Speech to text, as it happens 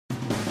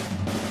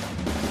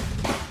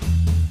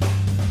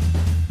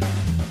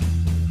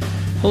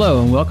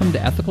Hello, and welcome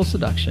to Ethical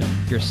Seduction,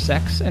 your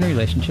sex and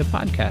relationship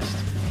podcast.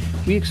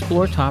 We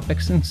explore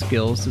topics and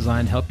skills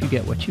designed to help you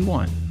get what you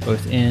want,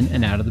 both in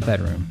and out of the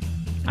bedroom.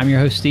 I'm your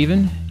host,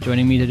 Stephen.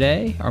 Joining me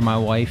today are my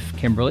wife,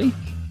 Kimberly.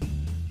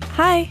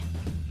 Hi.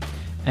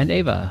 And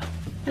Ava.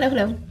 Hello,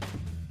 hello.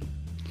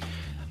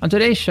 On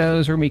today's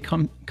shows, we're going to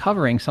be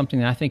covering something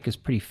that I think is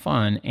pretty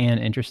fun and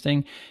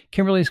interesting.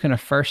 Kimberly is going to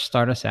first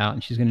start us out,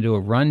 and she's going to do a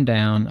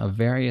rundown of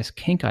various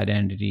kink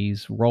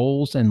identities,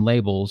 roles, and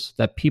labels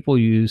that people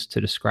use to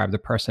describe their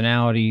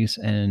personalities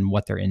and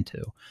what they're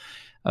into.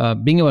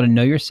 Being able to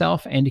know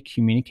yourself and to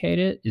communicate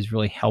it is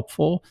really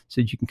helpful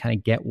so that you can kind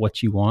of get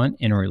what you want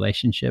in a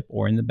relationship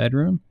or in the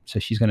bedroom. So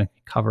she's going to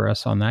cover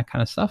us on that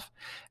kind of stuff.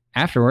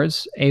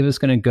 Afterwards, Ava's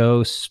going to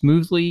go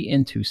smoothly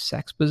into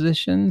sex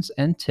positions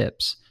and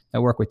tips that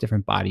work with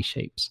different body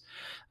shapes.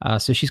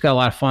 So she's got a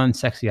lot of fun,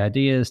 sexy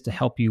ideas to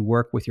help you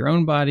work with your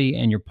own body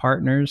and your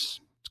partner's.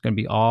 It's going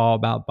to be all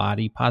about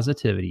body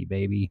positivity,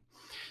 baby.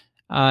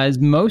 As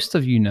most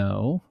of you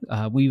know,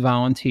 we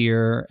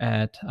volunteer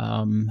at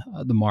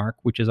the Mark,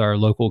 which is our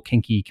local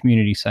kinky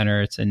community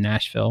center. It's in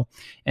Nashville.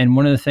 And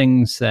one of the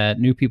things that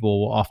new people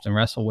will often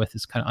wrestle with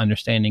is kind of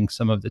understanding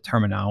some of the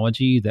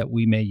terminology that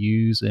we may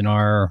use in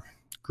our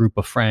group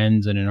of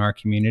friends and in our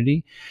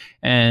community.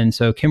 And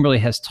so Kimberly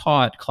has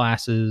taught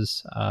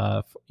classes,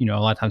 a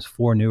lot of times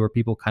for newer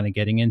people kind of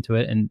getting into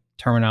it, and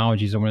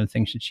terminologies are one of the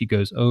things that she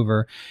goes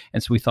over.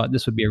 And so we thought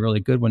this would be a really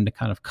good one to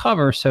kind of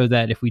cover so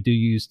that if we do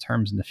use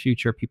terms in the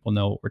future, people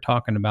know what we're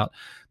talking about.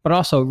 But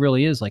also it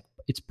really is like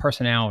it's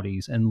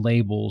personalities and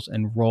labels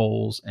and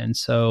roles. And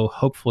so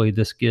hopefully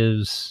this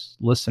gives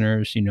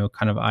listeners,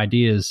 kind of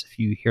ideas if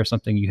you hear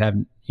something you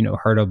haven't,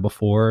 heard of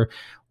before,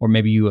 or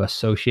maybe you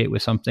associate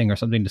with something or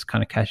something just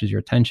kind of catches your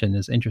attention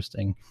is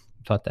interesting.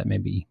 I thought that may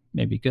be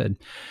good.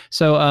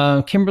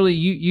 So Kimberly,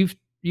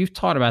 you've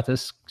taught about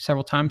this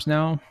several times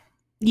now.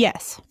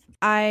 Yes.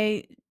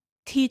 I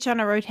teach on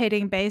a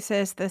rotating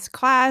basis this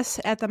class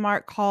at the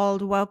Mark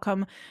called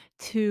Welcome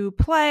to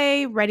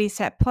Play, Ready,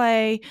 Set,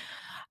 Play.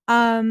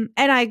 And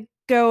I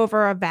go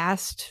over a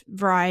vast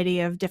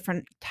variety of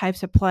different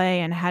types of play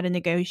and how to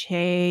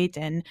negotiate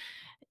and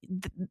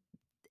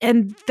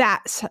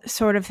that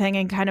sort of thing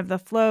and kind of the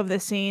flow of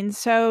the scene.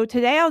 So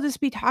today I'll just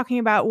be talking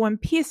about one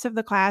piece of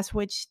the class,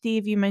 which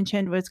Steve, you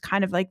mentioned was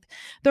kind of like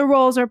the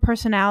roles or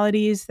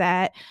personalities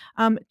that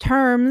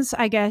terms,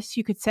 I guess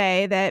you could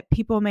say, that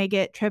people may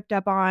get tripped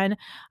up on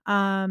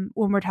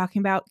when we're talking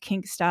about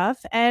kink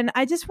stuff. And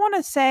I just want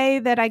to say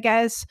that I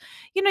guess,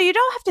 you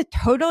don't have to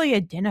totally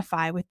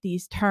identify with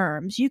these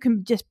terms. You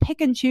can just pick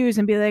and choose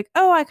and be like,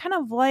 oh, I kind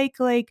of like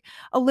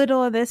a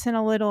little of this and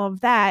a little of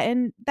that.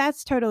 And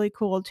that's totally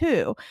cool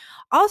too.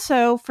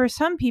 Also, for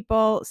some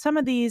people, some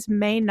of these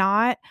may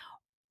not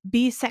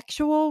be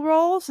sexual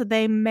roles.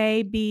 They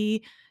may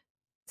be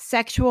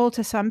sexual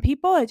to some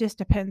people. It just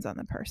depends on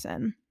the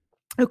person.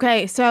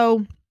 Okay,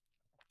 so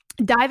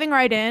diving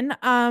right in,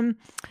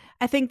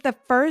 I think the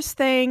first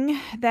thing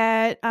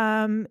that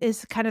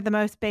is kind of the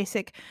most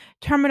basic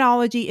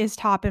terminology is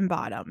top and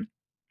bottom.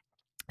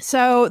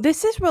 So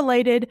this is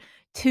related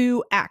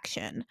to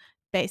action,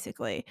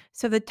 basically.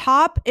 So the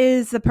top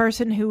is the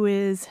person who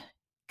is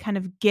kind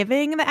of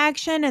giving the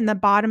action, and the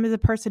bottom is the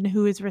person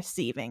who is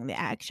receiving the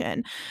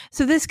action.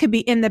 So this could be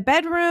in the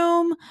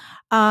bedroom,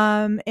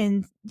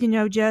 and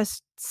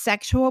just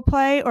sexual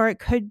play, or it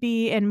could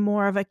be in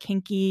more of a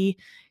kinky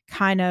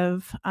kind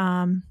of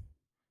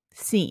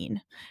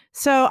scene.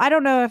 So I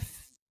don't know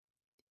if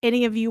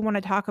any of you want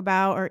to talk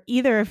about, or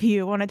either of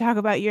you want to talk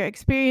about your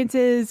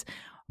experiences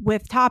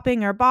with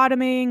topping or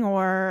bottoming,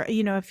 or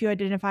if you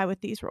identify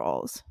with these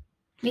roles.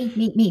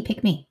 Me,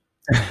 pick me.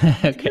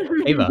 Okay,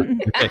 Ava.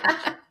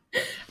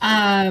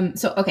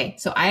 Okay.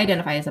 So I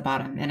identify as a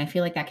bottom, and I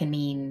feel like that can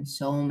mean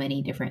so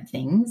many different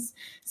things,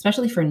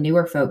 especially for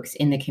newer folks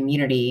in the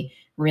community,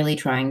 really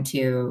trying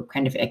to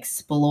kind of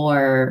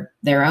explore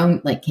their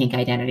own kink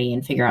identity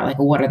and figure out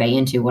what are they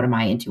into? What am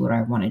I into? What do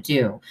I want to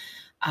do?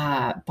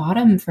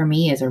 Bottom for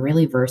me is a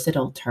really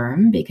versatile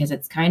term because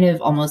it's kind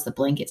of almost a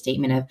blanket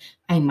statement of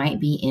I might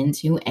be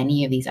into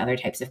any of these other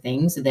types of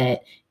things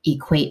that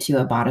equate to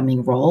a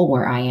bottoming role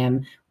where I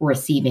am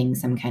receiving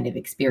some kind of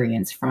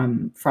experience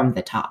from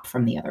the top,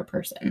 from the other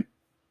person.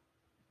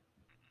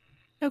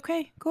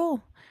 Okay,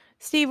 cool.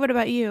 Steve, what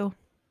about you?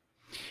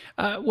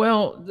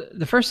 Well,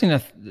 the first thing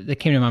that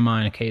came to my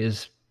mind, okay,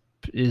 is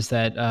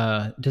that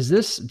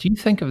do you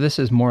think of this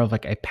as more of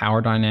like a power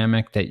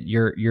dynamic that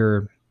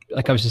you're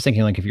like, I was just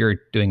thinking, if you're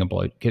doing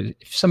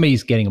if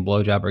somebody's getting a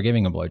blowjob or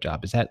giving a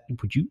blowjob,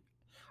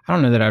 I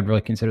don't know that I'd really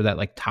consider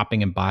that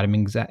topping and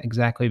bottoming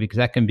exactly, because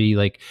that can be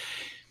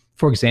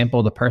for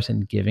example, the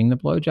person giving the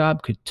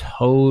blowjob could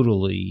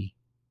totally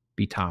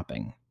be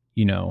topping,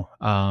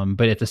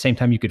 but at the same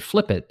time you could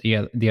flip it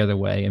the other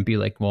way and be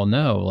like, well,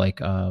 no,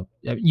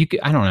 you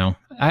could, I don't know.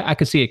 I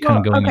could see it kind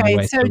of going okay, the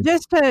way. So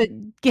just to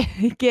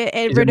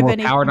get rid of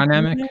any power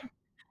dynamic?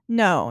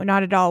 No,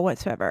 not at all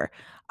whatsoever.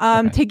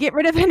 Okay. To get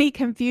rid of any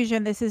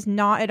confusion, this is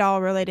not at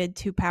all related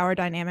to power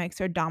dynamics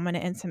or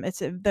dominant and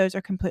submissive. Those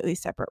are completely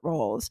separate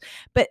roles.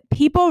 But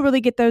people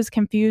really get those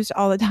confused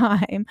all the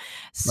time.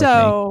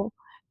 So,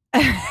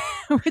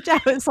 which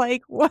I was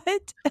like,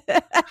 what?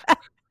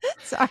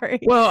 Sorry.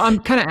 Well, I'm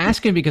kind of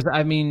asking because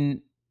I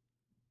mean,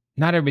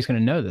 not everybody's going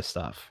to know this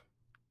stuff,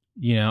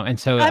 and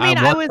so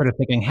I was sort of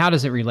thinking, how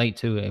does it relate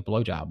to a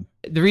blowjob?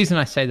 The reason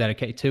I say that,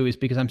 okay, too, is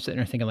because I'm sitting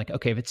there thinking like,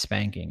 okay, if it's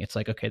spanking, it's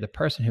like, okay, the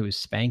person who is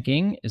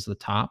spanking is the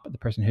top, the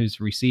person who's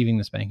receiving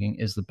the spanking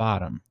is the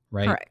bottom,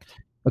 right? Correct.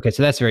 Okay,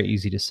 so that's very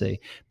easy to see.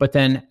 But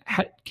then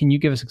can you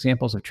give us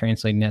examples of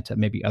translating that to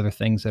maybe other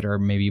things that are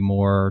maybe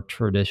more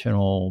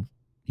traditional,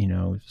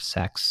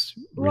 sex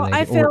related?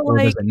 Well, I feel or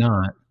does it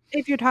not?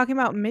 If you're talking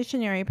about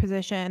missionary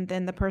position,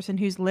 then the person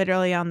who's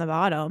literally on the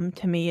bottom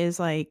to me is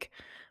like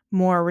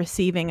more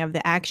receiving of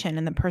the action,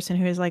 and the person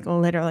who is like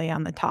literally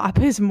on the top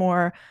is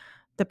more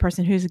the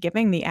person who's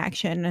giving the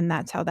action, and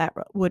that's how that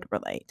would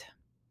relate.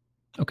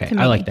 Okay,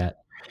 I like that.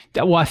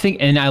 Well, I think,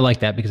 and I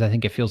like that because I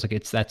think it feels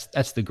like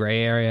that's the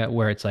gray area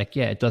where it's like,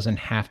 yeah, it doesn't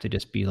have to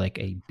just be like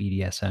a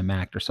BDSM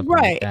act or something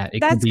like that.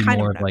 It can be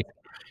more of like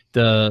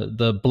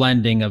the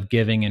blending of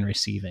giving and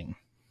receiving.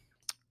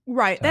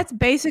 Right. So. That's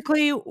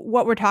basically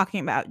what we're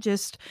talking about.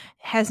 Just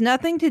has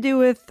nothing to do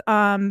with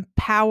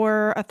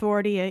power,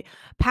 authority,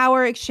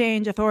 power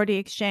exchange, authority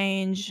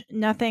exchange,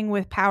 nothing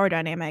with power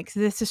dynamics.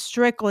 This is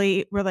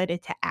strictly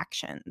related to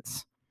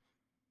actions.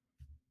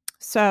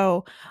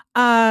 So,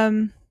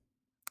 in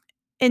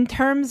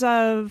terms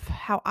of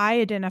how I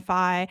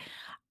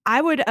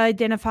would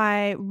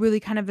identify really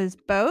kind of as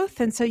both.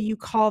 And so you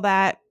call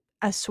that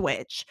a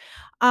switch.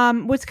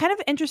 What's kind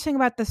of interesting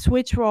about the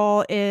switch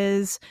role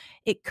is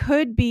it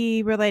could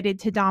be related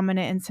to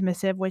dominant and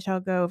submissive, which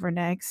I'll go over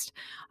next.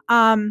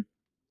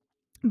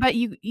 But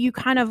you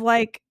kind of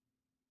like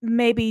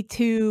maybe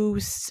to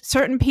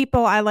certain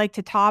people I like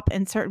to top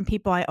and certain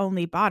people I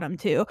only bottom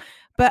to,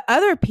 but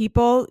other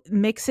people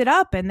mix it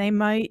up and they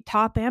might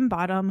top and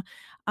bottom,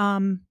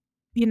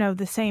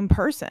 the same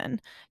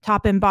person,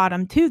 top and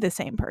bottom to the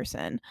same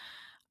person.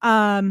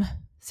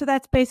 So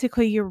that's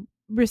basically you're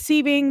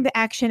receiving the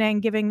action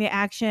and giving the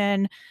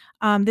action.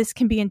 This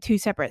can be in two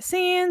separate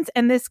scenes,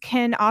 and this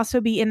can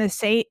also be in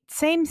the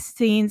same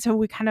scene. So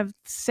we kind of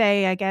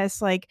say, I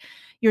guess, like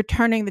you're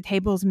turning the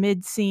tables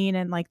mid-scene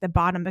and like the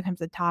bottom becomes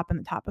the top and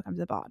the top becomes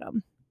the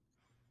bottom.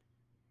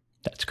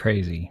 That's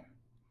crazy.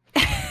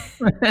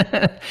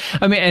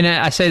 I mean, and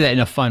I say that in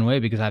a fun way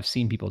because I've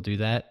seen people do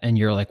that and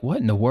you're like, what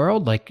in the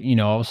world? Like,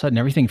 all of a sudden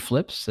everything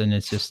flips and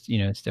it's just,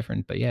 it's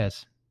different. But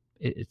yes,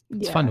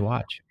 it's fun to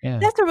watch. Yeah.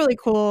 That's a really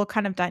cool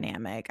kind of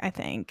dynamic, I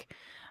think.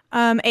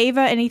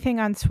 Ava,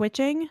 anything on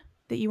switching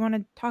that you want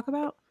to talk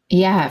about?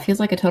 Yeah, it feels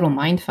like a total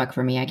mind fuck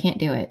for me. I can't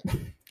do it.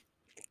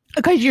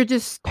 Because you're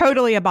just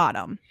totally a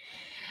bottom.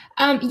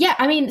 Yeah,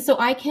 I mean, so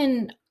I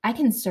can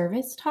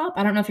service top.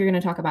 I don't know if you're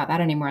going to talk about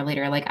that anymore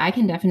later. Like I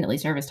can definitely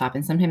service top,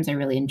 and sometimes I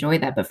really enjoy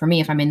that. But for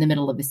me, if I'm in the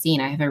middle of a scene,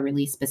 I have a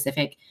really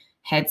specific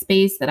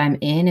headspace that I'm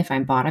in if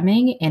I'm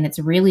bottoming, and it's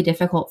really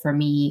difficult for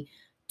me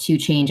to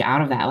change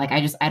out of that. Like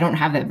I don't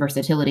have that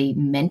versatility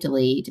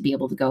mentally to be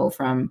able to go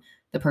from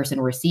the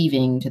person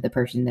receiving to the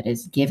person that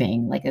is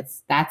giving. Like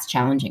that's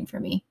challenging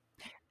for me.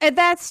 And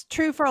that's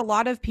true for a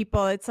lot of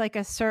people. It's like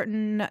a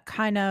certain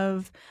kind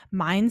of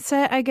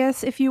mindset, I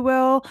guess, if you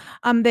will,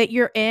 that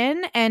you're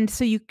in. And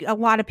so a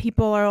lot of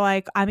people are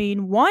like, I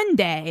mean, one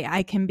day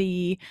I can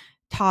be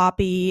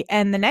toppy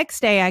and the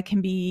next day I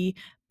can be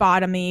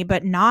bottomy,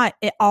 but not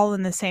all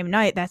in the same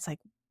night. That's like,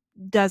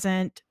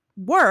 doesn't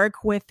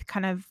work with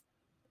kind of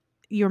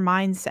your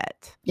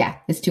mindset. Yeah,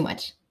 it's too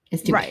much.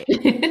 It's too much.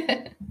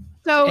 Right.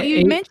 So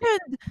you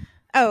mentioned,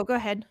 go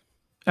ahead.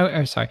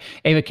 Oh, sorry.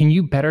 Ava, can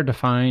you better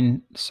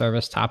define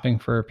service topping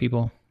for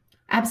people?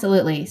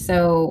 Absolutely.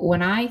 So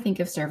when I think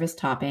of service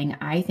topping,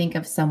 I think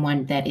of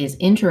someone that is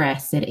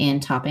interested in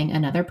topping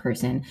another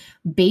person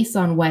based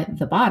on what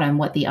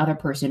the other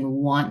person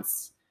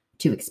wants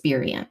to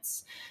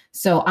experience.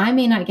 So I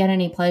may not get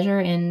any pleasure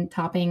in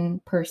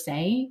topping per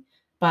se,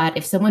 but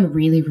if someone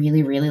really,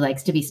 really, really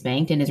likes to be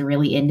spanked and is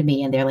really into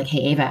me and they're like,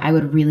 hey, Ava, I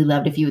would really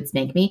love if you would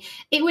spank me,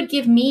 it would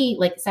give me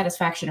like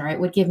satisfaction, or it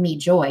would give me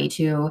joy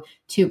to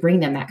bring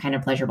them that kind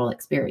of pleasurable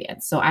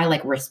experience. So I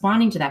like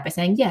responding to that by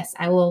saying, yes,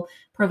 I will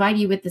provide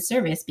you with the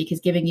service because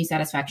giving you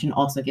satisfaction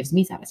also gives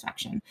me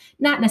satisfaction.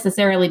 Not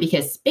necessarily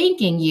because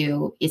spanking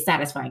you is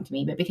satisfying to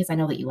me, but because I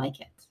know that you like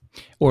it.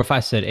 Or if I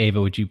said, Ava,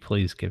 would you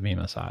please give me a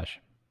massage?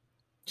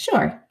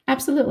 Sure.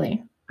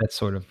 Absolutely. That's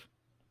sort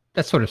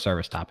of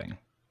service topping.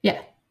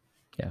 Yeah.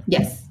 Yeah.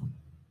 Yes.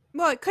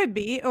 Well, it could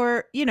be,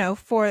 or,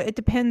 it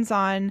depends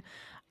on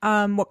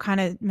what kind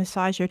of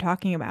massage you're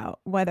talking about,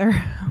 whether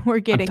we're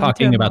getting I'm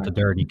talking about the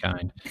dirty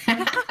kind.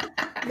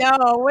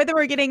 No, whether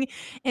we're getting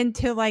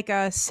into like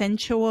a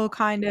sensual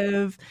kind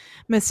of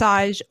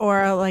massage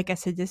or like a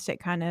sadistic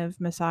kind of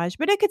massage,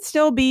 but it could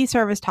still be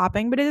service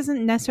topping, but it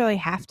doesn't necessarily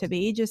have to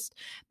be. Just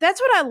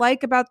that's what I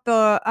like about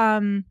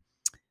the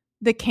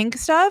kink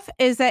stuff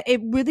is that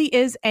it really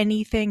is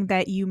anything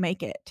that you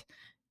make it.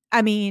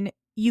 I mean,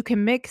 you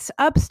can mix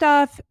up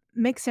stuff,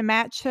 mix and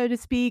match, so to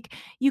speak.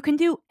 You can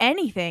do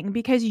anything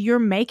because you're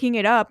making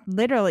it up.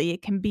 Literally,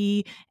 it can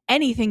be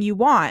anything you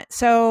want.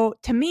 So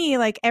to me,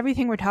 like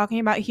everything we're talking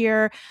about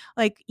here,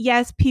 like,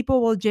 yes,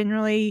 people will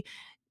generally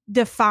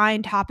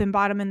define top and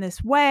bottom in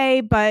this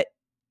way, but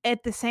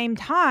at the same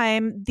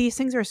time, these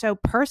things are so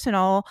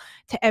personal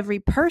to every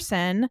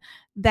person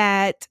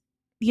that,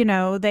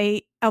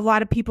 a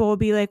lot of people will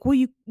be like, well,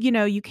 you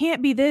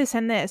can't be this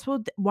and this.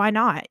 Well, why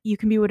not? You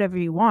can be whatever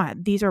you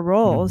want. These are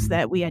roles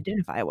that we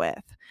identify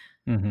with.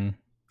 Mm-hmm.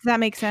 Does that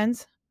make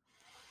sense?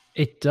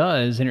 It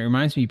does, and it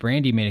reminds me.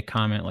 Brandy made a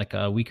comment like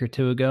a week or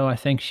two ago. I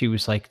think she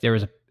was like, there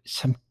was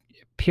some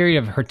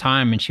period of her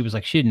time, and she was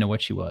like, she didn't know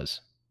what she was,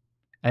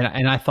 and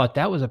I thought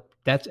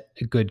that's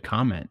a good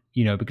comment,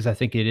 because I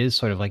think it is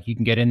sort of like you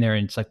can get in there,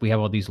 and it's like we have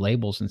all these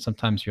labels, and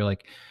sometimes you're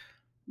like,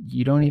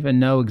 you don't even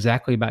know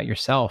exactly about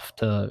yourself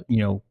to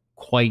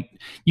quite.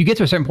 You get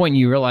to a certain point, and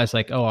you realize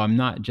like, oh, I'm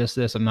not just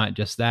this, I'm not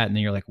just that, and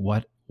then you're like,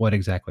 what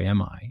exactly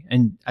am I?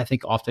 And I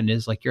think often it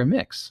is like you're a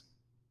mix.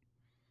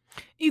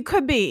 You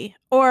could be,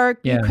 or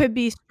you Yeah. could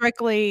be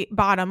strictly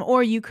bottom,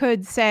 or you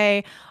could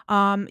say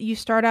you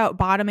start out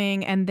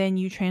bottoming and then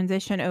you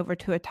transition over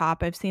to a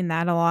top. I've seen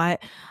that a lot.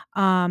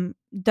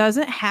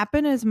 Doesn't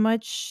happen as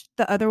much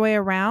the other way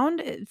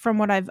around from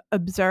what I've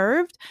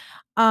observed.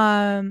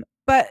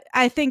 But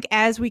I think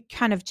as we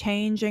kind of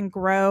change and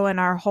grow in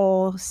our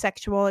whole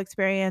sexual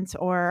experience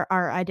or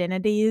our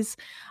identities,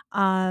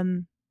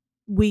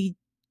 we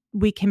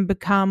we can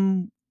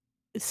become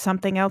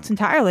something else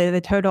entirely,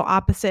 the total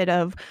opposite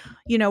of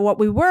what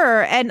we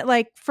were. And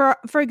like for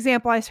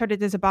example, I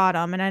started as a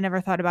bottom and I never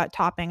thought about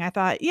topping. I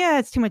thought, yeah,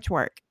 it's too much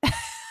work.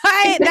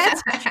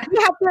 That's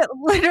you have to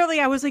literally,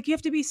 I was like, you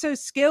have to be so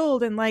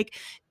skilled and like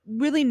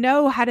really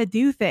know how to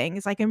do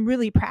things, like, and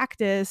really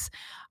practice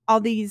all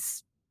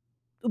these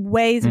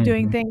ways of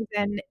doing things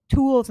and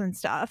tools and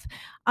stuff,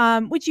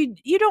 which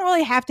you don't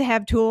really have to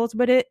have tools,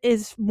 but it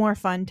is more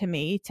fun to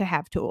me to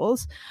have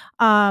tools,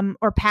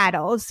 or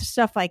paddles,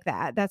 stuff like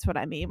that. That's what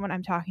I mean when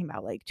I'm talking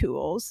about like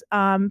tools,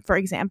 for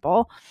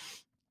example.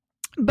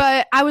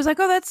 But I was like,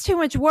 oh, that's too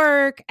much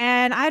work,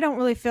 and I don't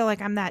really feel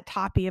like I'm that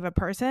toppy of a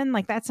person.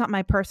 Like, that's not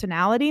my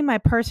personality. My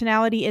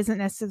personality isn't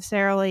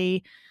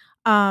necessarily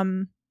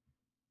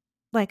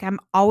like I'm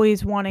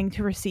always wanting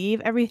to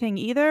receive everything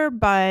either,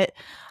 but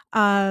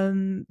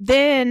then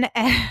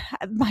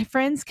my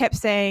friends kept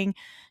saying,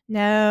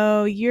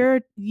 no,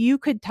 you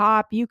could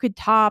top,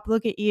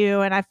 look at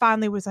you. And I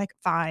finally was like,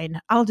 fine,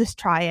 I'll just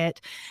try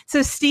it.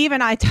 So Steve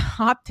and I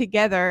topped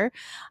together,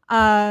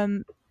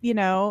 and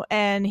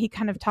he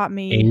kind of taught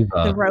me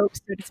Ava. the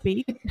ropes, so to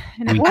speak.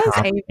 And it was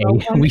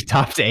Ava. We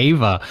topped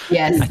Ava.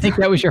 Yes. I think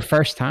that was your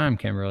first time,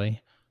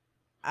 Kimberly.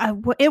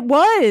 It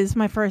was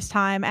my first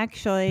time,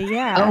 actually.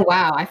 Yeah. Oh,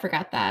 wow. I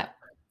forgot that.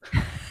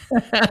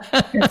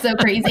 It's so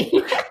crazy.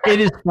 It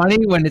is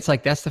funny when it's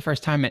like that's the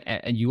first time,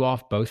 and you all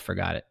both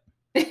forgot it.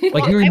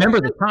 Like you remember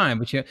the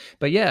time,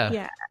 but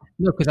yeah.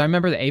 No, because I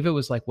remember that Ava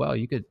was like, "Well,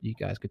 you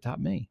guys could top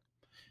me."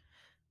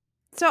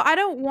 So I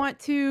don't want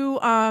to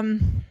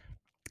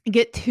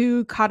get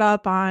too caught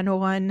up on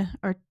one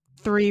or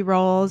three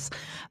roles,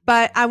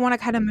 but I want to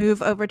kind of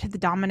move over to the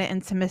dominant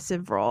and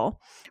submissive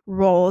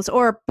roles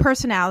or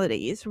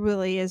personalities.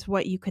 Really, is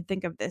what you could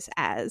think of this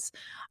as.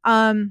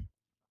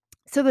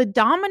 So the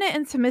dominant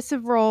and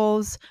submissive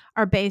roles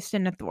are based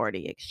in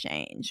authority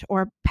exchange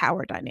or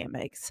power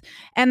dynamics.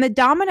 And the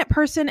dominant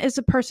person is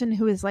the person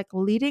who is like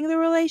leading the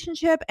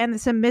relationship, and the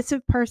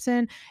submissive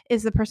person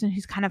is the person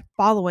who's kind of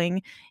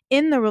following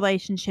in the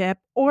relationship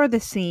or the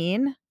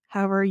scene.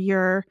 However,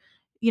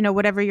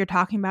 whatever you're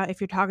talking about,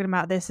 if you're talking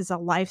about this as a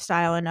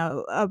lifestyle and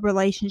a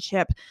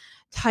relationship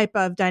type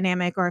of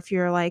dynamic, or if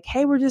you're like,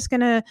 hey, we're just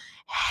going to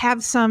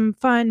have some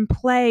fun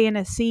play in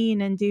a scene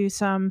and do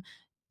some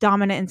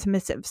dominant and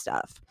submissive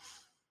stuff.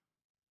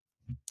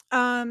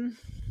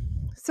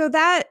 So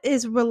that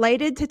is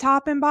related to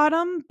top and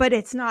bottom, but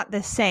it's not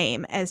the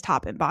same as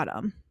top and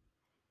bottom.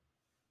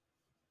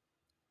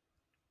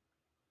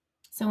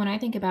 So when I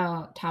think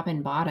about top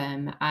and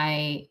bottom,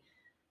 I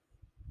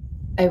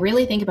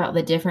really think about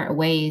the different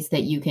ways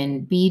that you can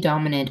be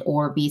dominant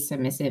or be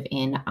submissive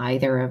in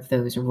either of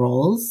those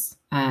roles.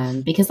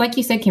 Because like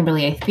you said,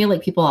 Kimberly, I feel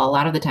like people a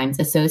lot of the times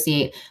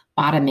associate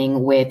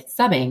bottoming with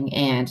subbing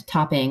and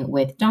topping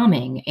with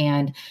doming.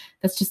 And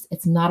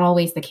it's not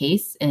always the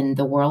case. And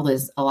the world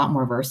is a lot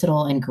more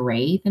versatile and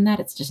gray than that.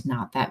 It's just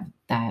not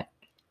that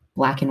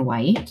black and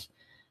white.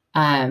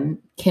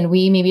 Can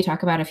we maybe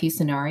talk about a few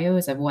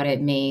scenarios of what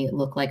it may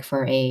look like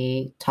for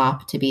a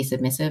top to be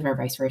submissive or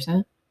vice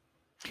versa?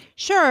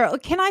 Sure.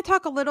 Can I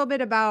talk a little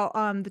bit about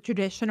the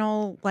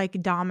traditional, like,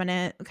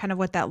 dominant, kind of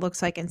what that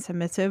looks like, and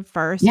submissive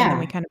first, and then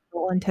we kind of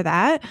go into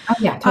that? Oh,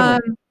 yeah,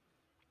 totally.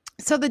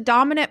 So the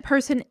dominant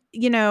person,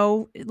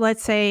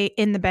 let's say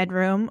in the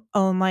bedroom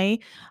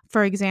only,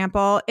 for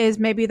example, is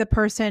maybe the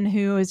person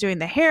who is doing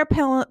the hair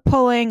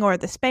pulling or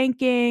the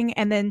spanking,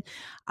 and then,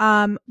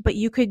 but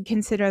you could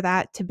consider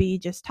that to be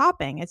just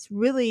topping. It's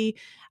really,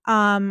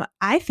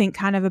 I think,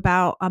 kind of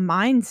about a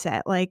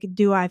mindset. Like,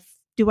 do I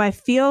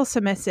feel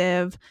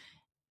submissive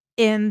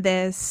in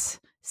this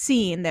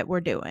scene that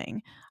we're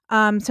doing.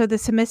 So the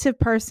submissive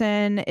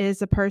person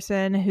is a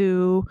person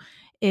who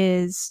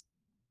is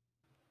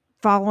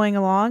following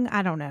along.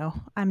 I don't know.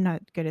 I'm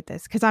not good at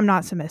this because I'm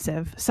not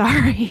submissive.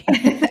 Sorry.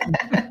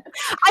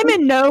 I'm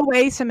in no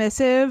way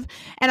submissive,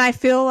 and I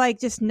feel like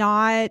just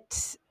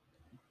not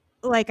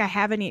like I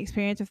have any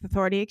experience with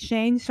authority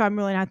exchange, so I'm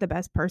really not the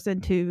best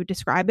person to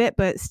describe it.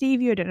 But Steve,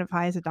 you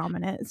identify as a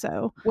dominant,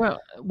 so Well,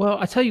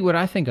 I tell you what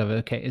I think of it.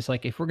 Okay, it's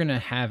like if we're gonna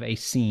have a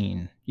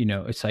scene,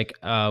 it's like,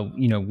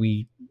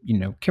 we,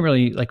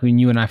 Kimberly, like when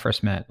you and I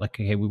first met, like,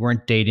 okay, we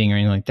weren't dating or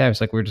anything like that. It's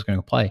like we are just gonna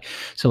go play.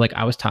 So like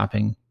I was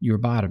topping, you were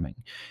bottoming,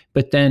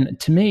 but then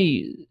to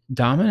me,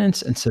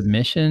 dominance and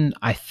submission,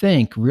 I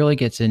think, really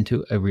gets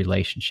into a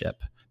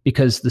relationship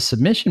because the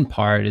submission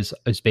part is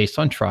based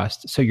on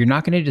trust. So you're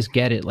not going to just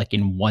get it like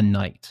in one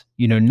night,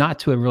 not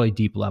to a really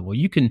deep level.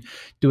 You can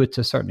do it to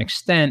a certain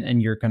extent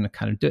and you're going to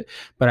kind of do it.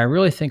 But I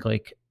really think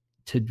like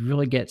to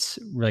really get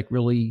like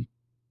really,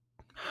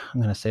 I'm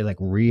going to say like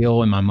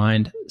real in my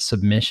mind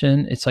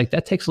submission, it's like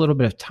that takes a little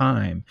bit of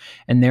time.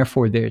 And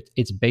therefore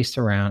it's based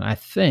around, I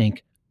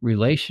think,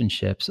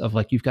 relationships of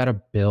like you've got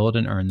to build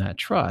and earn that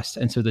trust.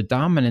 And so the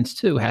dominance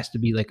too has to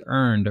be like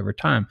earned over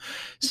time.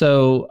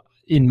 So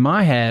in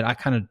my head, I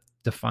kind of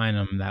define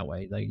them that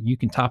way. Like you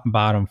can top and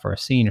bottom for a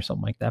scene or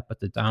something like that, but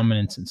the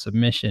dominance and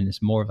submission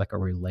is more of like a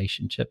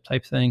relationship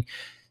type thing.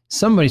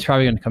 Somebody's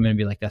probably going to come in and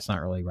be like, that's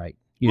not really right.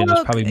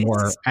 There's probably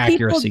more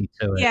accuracy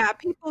to it. Yeah,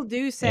 people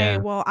do say,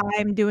 well,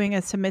 I'm doing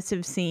a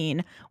submissive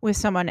scene with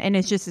someone and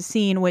it's just a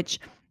scene, which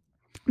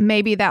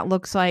maybe that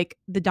looks like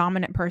the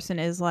dominant person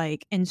is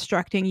like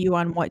instructing you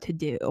on what to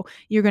do.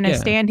 You're going to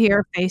stand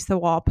here, face the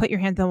wall, put your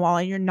hands on the wall,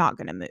 and you're not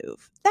going to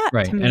move. That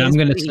right. And I'm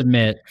going to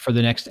submit for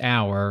the next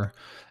hour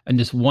and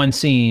just one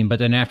scene. But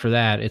then after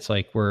that, it's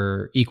like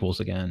we're equals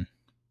again.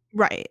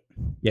 Right.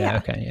 Yeah.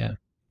 Okay. Yeah.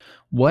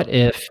 What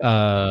if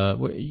you're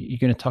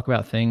going to talk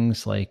about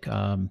things like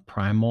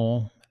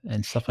primal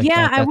and stuff like that?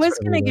 Yeah, I was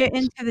going to get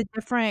into the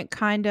different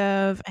kind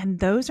of, and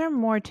those are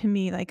more to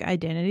me like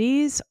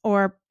identities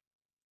or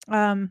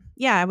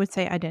I would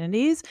say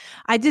identities.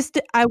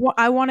 I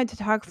wanted to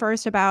talk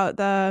first about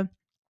the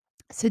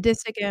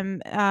sadistic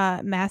and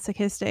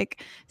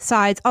masochistic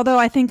sides. Although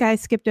I think I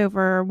skipped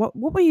over what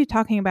were you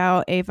talking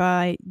about,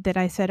 Ava? That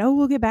I said,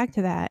 we'll get back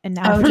to that. And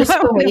now just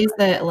the ways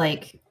that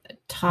like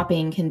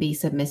topping can be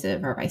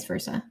submissive or vice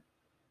versa.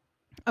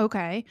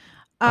 Okay.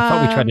 I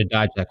thought we tried to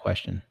dodge that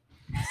question.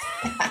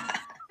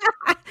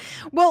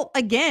 Well,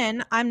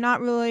 again, I'm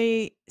not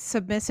really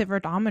submissive or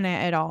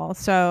dominant at all,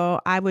 so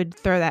I would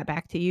throw that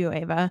back to you,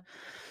 Ava.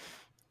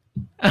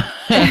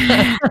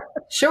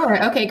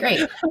 Sure. Okay,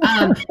 great.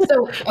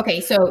 So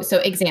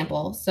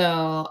example.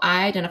 So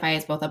I identify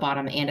as both a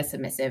bottom and a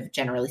submissive,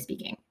 generally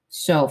speaking.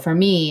 So for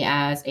me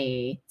as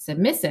a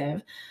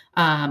submissive,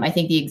 I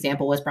think the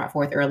example was brought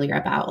forth earlier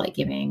about like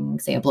giving,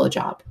 say, a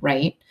blowjob,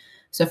 right?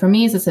 So for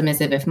me as a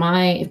submissive, if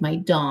my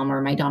dom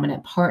or my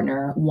dominant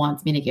partner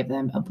wants me to give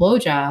them a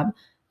blowjob,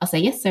 I'll say,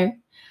 yes, sir.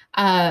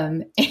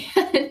 And I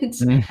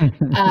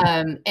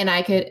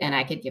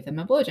could give them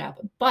a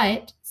blowjob.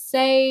 But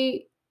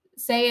say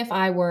if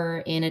I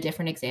were in a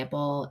different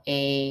example,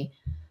 how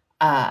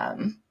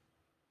do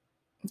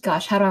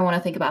I want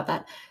to think about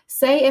that?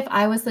 Say if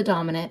I was the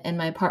dominant and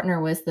my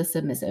partner was the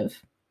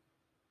submissive,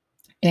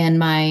 and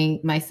my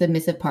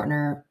submissive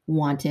partner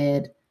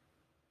wanted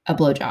a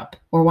blowjob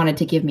or wanted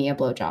to give me a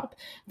blowjob.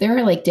 There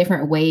are like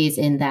different ways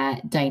in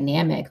that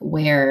dynamic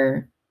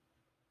where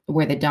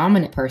the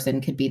dominant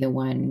person could be the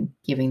one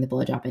giving the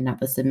blowjob and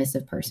not the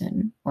submissive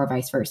person, or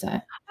vice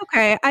versa.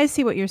 Okay, I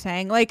see what you're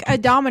saying. Like a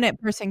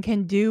dominant person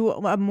can do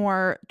a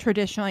more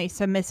traditionally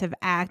submissive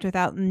act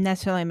without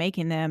necessarily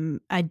making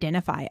them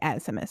identify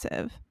as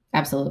submissive.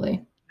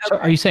 Absolutely. So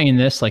are you saying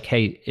this like,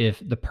 hey,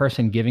 if the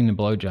person giving the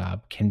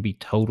blowjob can be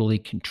totally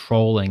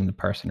controlling the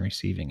person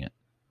receiving it?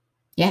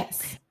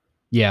 Yes.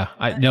 Yeah,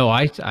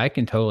 I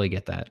can totally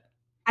get that.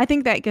 I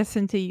think that gets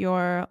into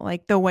your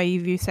like the way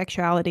you view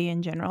sexuality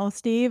in general,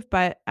 Steve,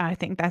 but I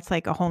think that's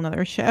like a whole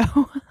nother show.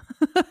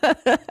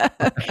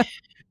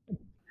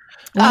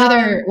 One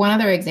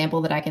other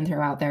example that I can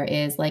throw out there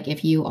is like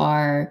if you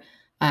are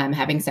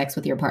having sex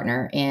with your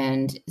partner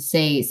and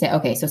say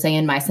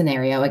in my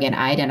scenario, again,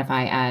 I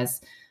identify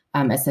as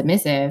a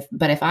submissive,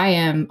 but if I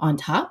am on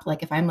top,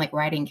 like if I'm like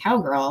riding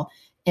cowgirl,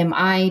 am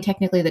I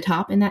technically the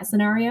top in that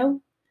scenario?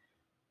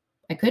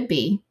 I could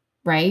be,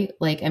 right?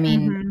 Like, I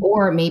mean,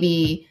 or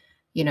maybe,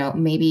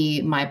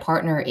 maybe my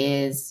partner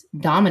is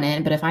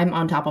dominant, but if I'm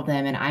on top of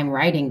them and I'm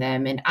riding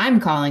them and I'm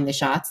calling the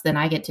shots, then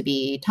I get to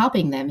be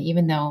topping them,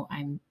 even though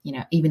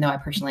I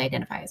personally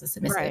identify as a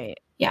submissive. Right.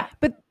 Yeah.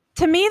 But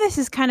to me, this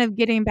is kind of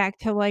getting back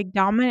to like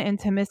dominant and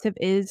submissive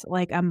is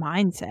like a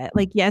mindset.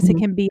 Like, yes, it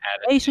can be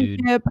a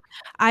relationship,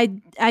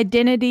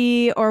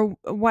 identity, or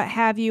what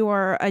have you,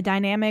 or a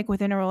dynamic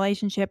within a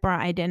relationship or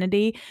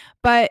identity.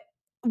 But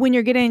when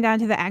you're getting down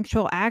to the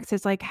actual acts,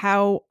 it's like,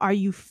 how are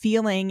you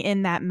feeling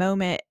in that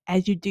moment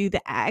as you do the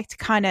act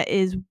kind of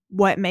is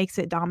what makes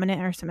it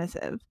dominant or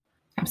submissive.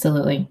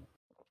 Absolutely.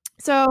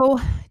 So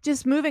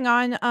just moving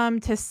on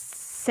to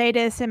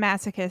sadists and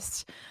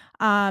masochists.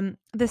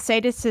 The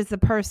sadist is the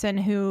person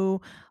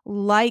who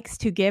likes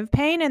to give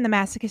pain, and the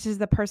masochist is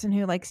the person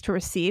who likes to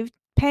receive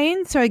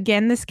pain. So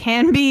again, this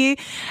can be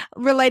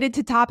related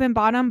to top and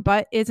bottom,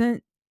 but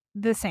isn't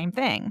the same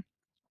thing.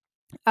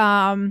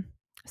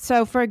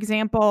 So for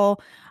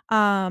example,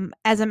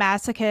 as a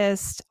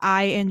masochist,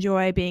 I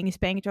enjoy being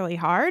spanked really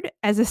hard.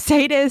 As a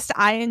sadist,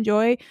 I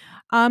enjoy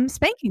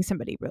spanking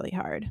somebody really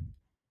hard.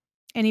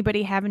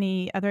 Anybody have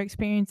any other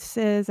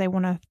experiences they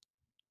want to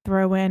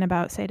throw in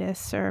about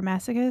sadists or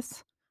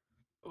masochists?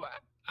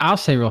 I'll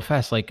say real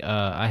fast, like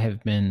I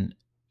have been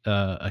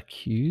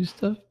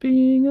accused of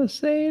being a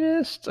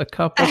sadist a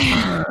couple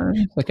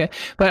times. Okay,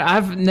 but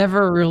I've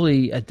never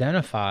really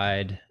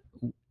identified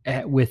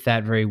with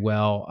that very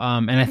well.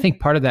 And I think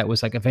part of that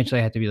was like eventually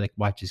I had to be like,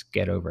 "Why, just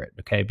get over it,"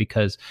 okay?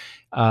 Because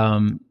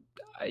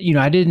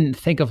I didn't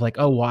think of like,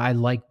 "Oh, well, I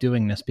like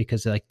doing this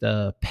because like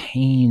the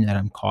pain that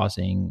I'm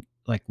causing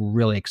like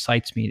really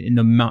excites me in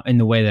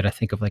the way that I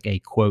think of like a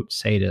quote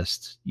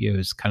sadist,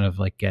 is kind of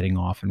like getting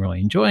off and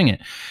really enjoying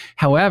it."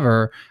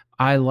 However,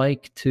 I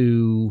like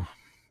to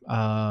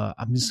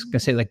I'm just gonna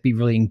say like be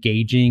really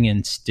engaging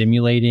and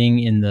stimulating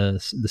in the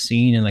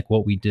scene and like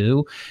what we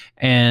do.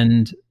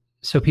 And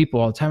so people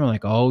all the time are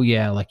like, "Oh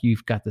yeah, like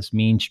you've got this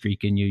mean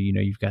streak in you,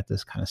 you've got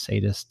this kind of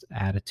sadist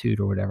attitude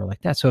or whatever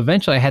like that." So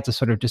eventually I had to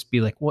sort of just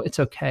be like, well, it's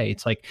okay.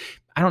 It's like,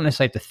 I don't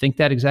necessarily have to think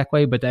that exact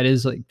way, but that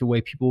is like the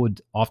way people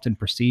would often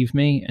perceive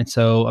me. And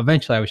so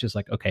eventually I was just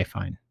like, okay,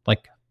 fine.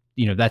 Like,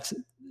 that's,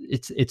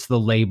 it's the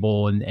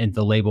label, and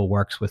the label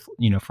works with,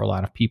 for a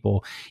lot of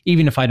people,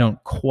 even if I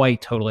don't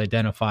quite totally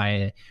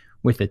identify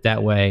with it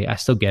that way, I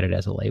still get it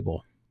as a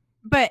label.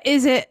 But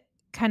is it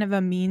kind of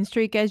a mean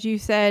streak, as you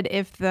said,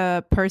 if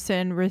the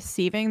person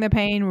receiving the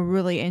pain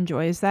really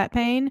enjoys that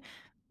pain?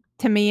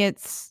 To me,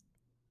 it's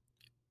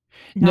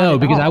no,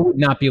 because I would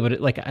not be able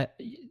to, like, I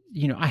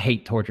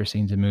hate torture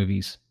scenes in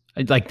movies.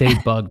 Like they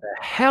bug the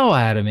hell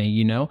out of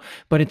me,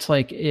 but it's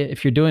like,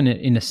 if you're doing it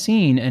in a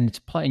scene and it's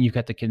playing, you've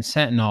got the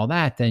consent and all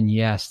that, then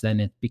yes, then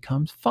it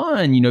becomes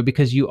fun,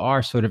 because you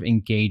are sort of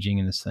engaging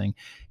in this thing,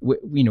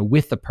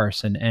 with the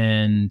person,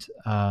 and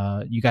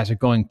you guys are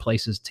going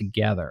places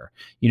together,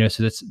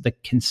 so that's, the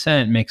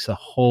consent makes a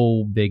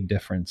whole big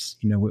difference,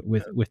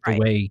 with the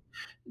way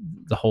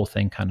the whole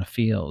thing kind of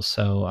feels.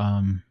 So,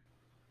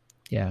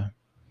 yeah.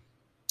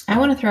 I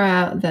want to throw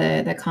out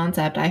the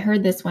concept. I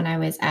heard this when I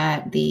was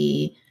at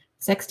the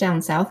Sex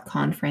Down South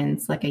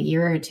conference like a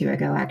year or two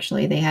ago,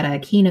 actually. They had a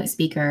keynote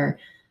speaker,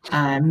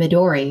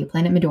 Midori,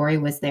 Planet Midori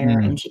was there,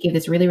 and she gave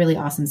this really, really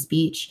awesome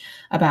speech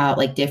about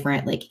like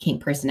different like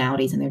kink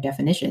personalities and their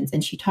definitions.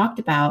 And she talked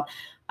about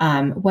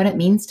what it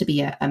means to be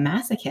a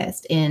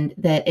masochist, and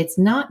that it's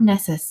not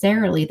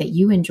necessarily that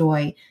you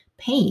enjoy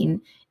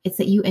pain, it's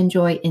that you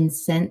enjoy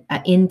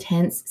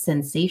intense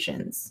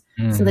sensations.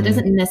 Mm-hmm. So that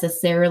doesn't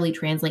necessarily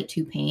translate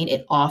to pain.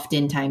 It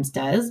oftentimes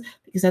does,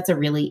 because that's a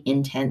really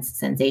intense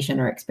sensation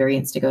or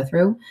experience to go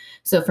through.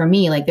 So for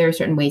me, like there are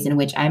certain ways in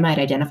which I might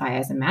identify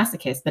as a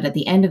masochist, but at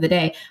the end of the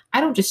day, I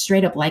don't just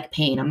straight up like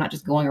pain. I'm not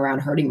just going around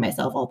hurting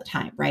myself all the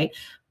time, right?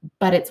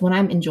 But it's when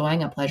I'm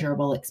enjoying a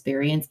pleasurable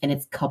experience and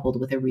it's coupled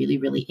with a really,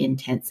 really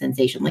intense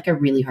sensation, like a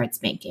really hard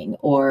spanking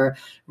or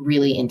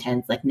really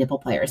intense like nipple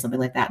play or something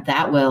like that,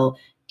 that will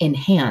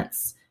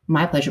enhance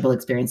my pleasurable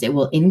experience. It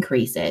will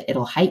increase it.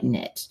 It'll heighten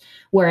it.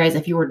 Whereas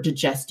if you were to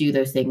just do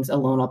those things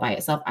alone all by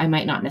itself, I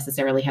might not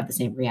necessarily have the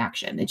same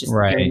reaction. It just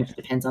very much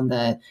depends on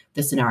the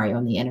scenario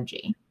and the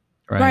energy.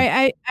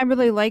 Right. I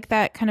really like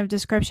that kind of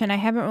description. I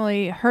haven't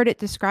really heard it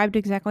described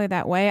exactly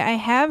that way. I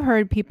have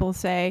heard people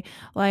say,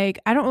 like,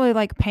 I don't really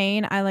like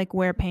pain. I like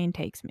where pain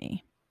takes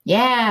me.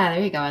 Yeah,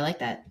 there you go. I like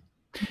that.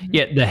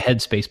 Yeah, the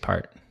headspace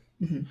part.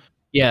 Mm-hmm.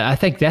 Yeah, I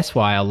think that's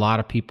why a lot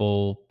of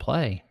people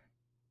play.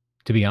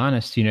 To be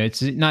honest,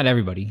 it's not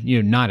everybody,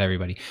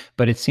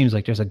 but it seems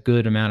like there's a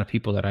good amount of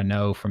people that I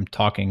know from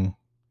talking,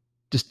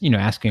 just,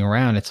 asking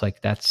around. It's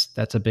like, that's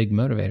a big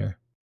motivator.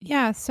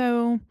 Yeah.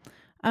 So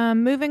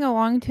moving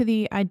along to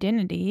the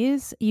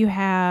identities, you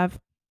have,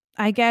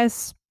 I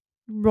guess,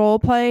 role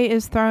play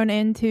is thrown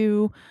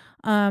into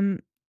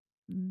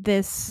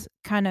this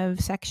kind of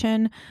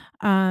section.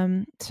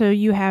 So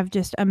you have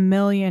just a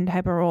million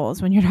type of roles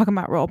when you're talking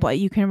about role play.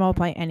 You can role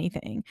play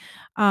anything.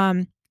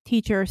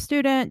 Teacher,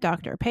 student,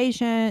 doctor,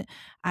 patient.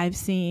 I've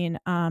seen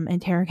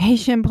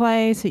interrogation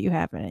play. So you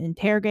have an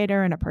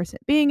interrogator and a person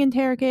being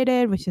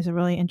interrogated, which is a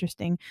really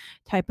interesting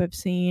type of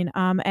scene.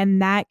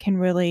 And that can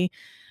really,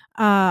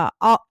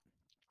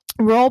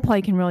 role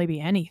play can really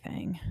be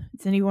anything.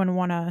 Does anyone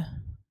want to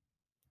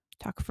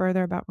talk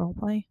further about role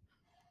play?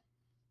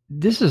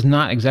 This is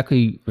not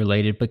exactly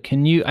related, but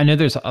I know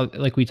there's,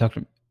 like we talked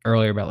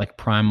earlier about like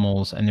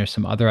primals, and there's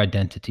some other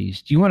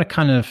identities. Do you want to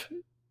kind of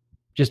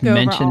just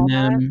mention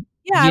them? That?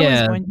 Yeah,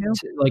 I was going to.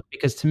 Like,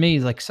 because to me,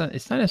 like,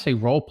 it's not necessarily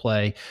role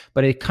play,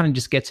 but it kind of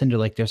just gets into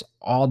like, there's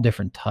all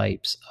different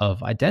types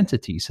of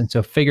identities. And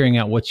so figuring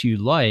out what you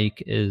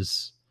like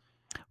is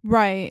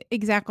Right,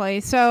 exactly.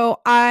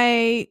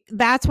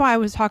 That's why I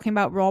was talking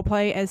about role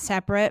play as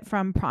separate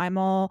from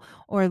primal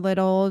or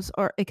littles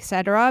or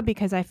etc.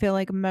 because I feel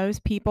like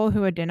most people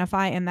who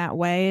identify in that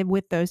way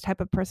with those type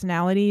of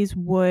personalities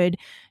would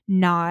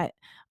not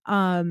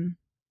um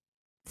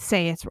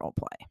say it's role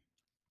play.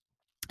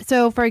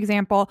 So for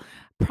example,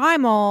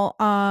 primal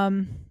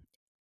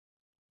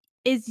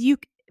is you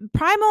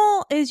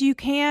primal is you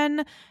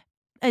can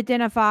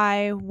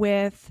identify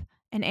with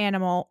an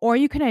animal, or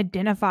you can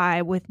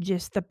identify with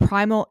just the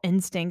primal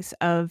instincts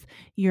of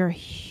your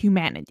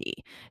humanity.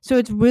 So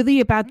it's really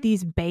about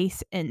these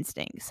base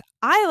instincts.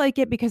 I like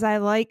it because I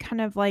like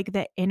kind of like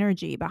the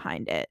energy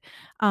behind it.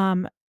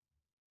 Um,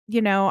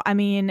 I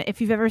mean, if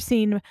you've ever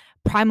seen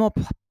primal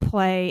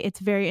play, it's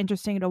very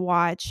interesting to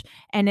watch,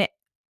 and it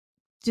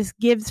just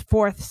gives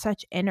forth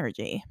such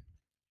energy.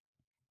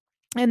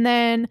 And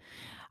then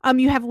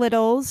you have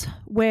littles,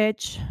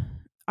 which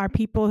are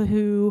people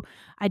who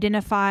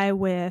identify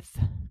with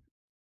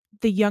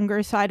the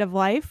younger side of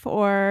life,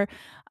 or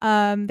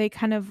they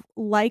kind of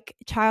like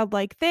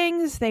childlike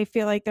things. They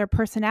feel like their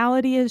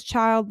personality is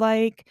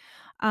childlike.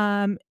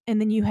 And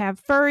then you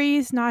have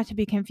furries, not to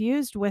be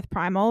confused with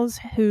primals,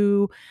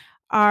 who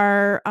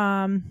are,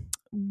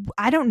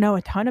 I don't know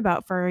a ton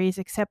about furries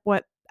except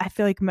what I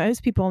feel like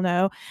most people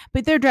know,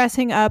 but they're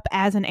dressing up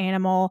as an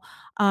animal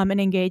and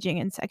engaging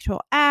in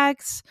sexual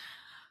acts.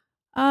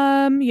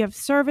 You have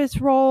service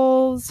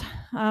roles.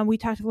 We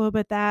talked a little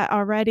bit that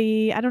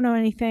already. I don't know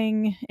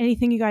anything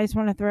you guys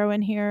want to throw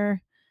in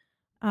here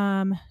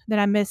that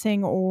I'm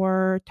missing,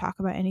 or talk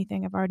about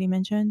anything I've already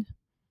mentioned.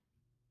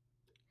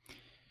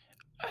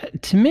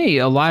 To me,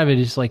 a lot of it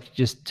is like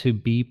just to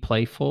be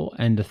playful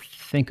and to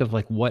think of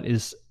like what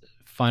is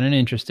fun and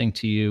interesting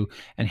to you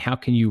and how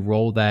can you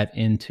roll that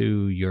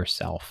into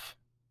yourself.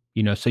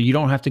 So you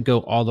don't have to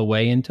go all the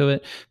way into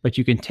it, but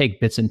you can take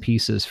bits and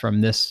pieces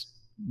from this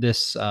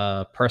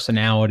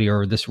personality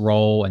or this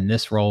role,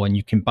 and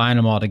you combine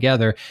them all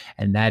together,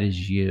 and that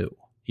is you.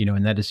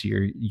 And that is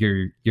your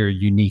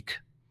unique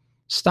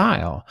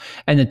style,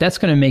 and that's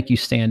going to make you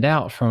stand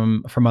out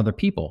from other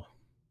people.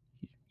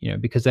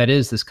 Because that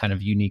is this kind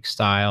of unique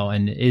style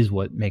and is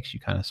what makes you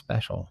kind of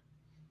special.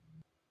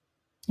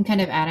 And kind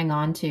of adding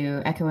on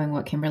to echoing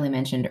what Kimberly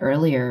mentioned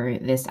earlier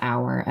this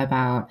hour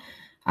about,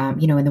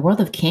 in the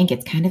world of kink,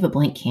 it's kind of a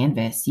blank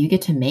canvas. You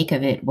get to make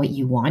of it what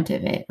you want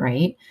of it,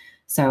 right?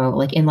 So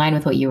like in line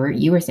with what you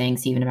were saying,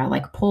 Stephen, about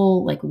like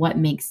pull like what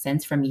makes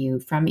sense from you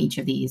from each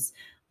of these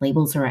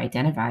labels or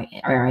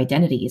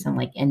identities,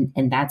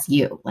 and that's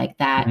you. Like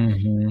that.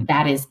 Mm-hmm.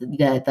 That is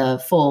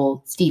the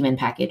full Stephen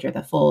package or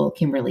the full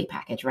Kimberly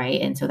package,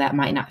 right? And so that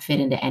might not fit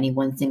into any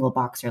one single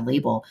box or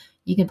label.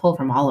 You can pull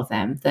from all of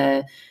them.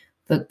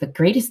 The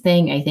greatest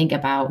thing I think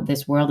about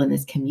this world and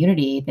this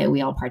community that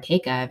we all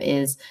partake of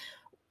is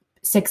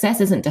success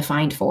isn't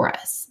defined for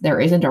us. There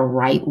isn't a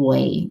right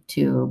way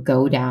to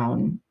go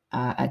down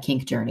a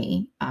kink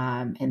journey.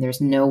 And there's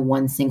no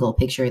one single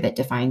picture that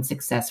defines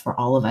success for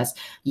all of us.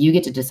 You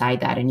get to decide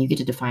that, and you get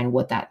to define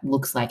what that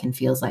looks like and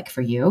feels like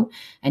for you.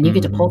 And you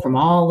get to pull from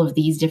all of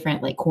these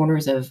different like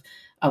corners of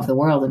the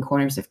world and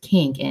corners of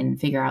kink and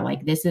figure out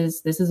like, this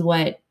is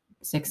what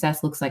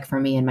success looks like for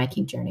me in my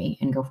kink journey,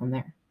 and go from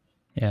there.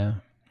 Yeah.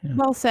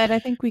 Well said. I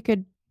think we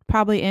could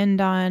probably end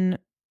on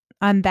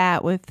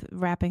that, with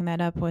wrapping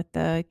that up with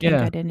the kink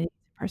identity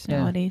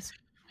personalities.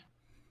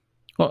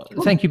 Well,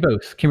 thank you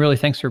both. Kimberly,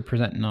 thanks for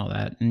presenting all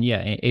that. And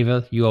yeah,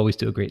 Ava, you always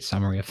do a great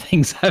summary of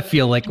things. I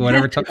feel like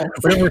whatever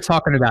we're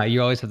talking about,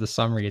 you always have the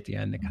summary at the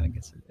end that kind of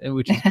gets it,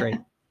 which is great.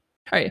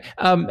 All right,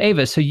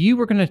 Ava, so you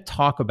were going to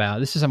talk about,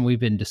 this is something we've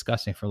been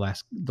discussing for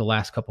the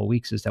last couple of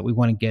weeks, is that we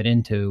want to get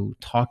into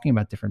talking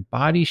about different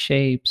body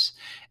shapes.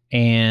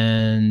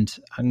 And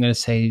I'm going to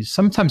say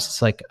sometimes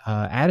it's like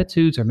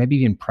attitudes or maybe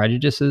even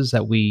prejudices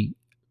that we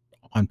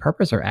on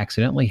purpose or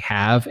accidentally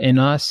have in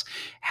us.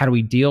 How do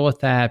we deal with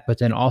that? But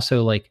then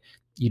also like,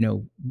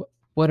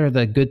 what are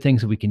the good things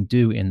that we can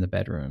do in the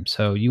bedroom?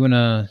 So you want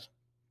to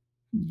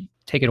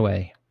take it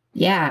away?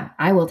 Yeah,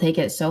 I will take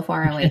it so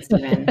far away,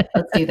 Stephen.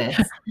 Let's do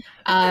this.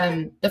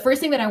 The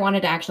first thing that I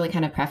wanted to actually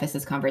kind of preface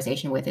this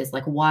conversation with is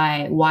like,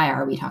 why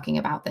are we talking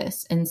about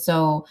this? And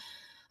so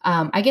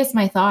I guess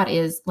my thought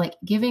is like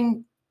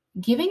giving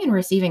and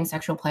receiving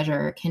sexual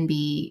pleasure can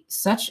be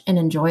such an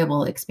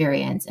enjoyable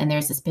experience. And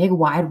there's this big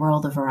wide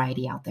world of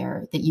variety out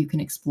there that you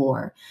can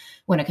explore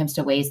when it comes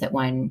to ways that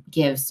one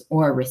gives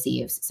or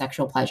receives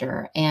sexual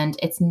pleasure. And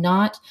it's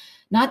not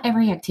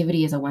every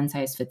activity is a one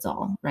size fits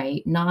all,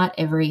 right? Not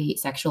every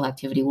sexual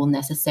activity will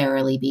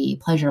necessarily be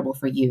pleasurable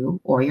for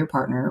you or your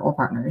partner or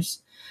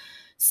partners.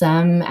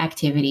 Some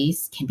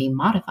activities can be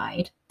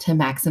modified to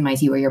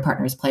maximize you or your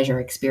partner's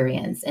pleasure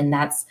experience. And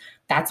that's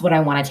what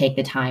I want to take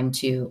the time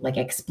to like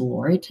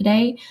explore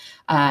today.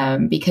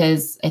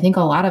 Because I think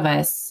a lot of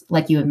us,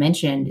 like you have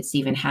mentioned,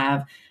 Stephen,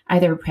 have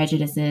either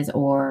prejudices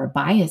or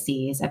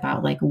biases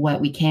about like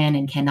what we can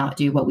and cannot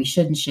do, what we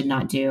should and should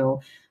not do,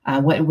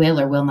 what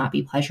will or will not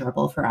be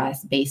pleasurable for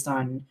us based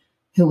on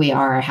who we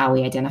are, or how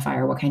we identify,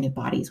 or what kind of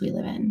bodies we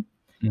live in.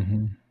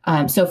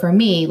 Mm-hmm. So for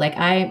me, like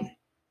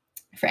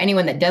For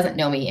anyone that doesn't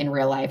know me in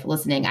real life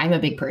listening, I'm a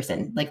big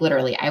person. Like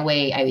literally, I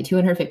weigh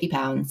 250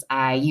 pounds.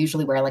 I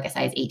usually wear like a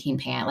size 18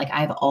 pant. Like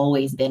I've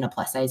always been a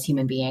plus size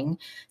human being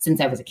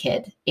since I was a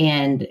kid.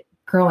 And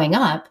growing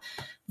up,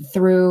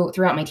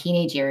 throughout my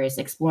teenage years,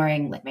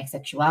 exploring like my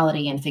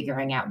sexuality and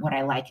figuring out what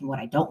I like and what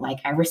I don't like,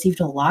 I received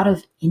a lot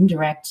of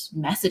indirect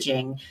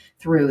messaging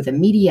through the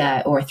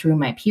media or through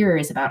my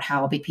peers about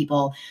how big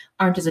people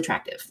aren't as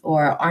attractive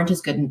or aren't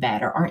as good in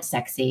bed or aren't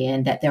sexy,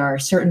 and that there are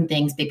certain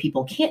things big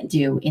people can't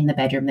do in the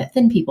bedroom that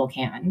thin people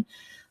can.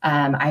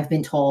 I've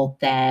been told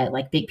that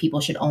like big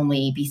people should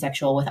only be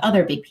sexual with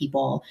other big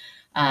people.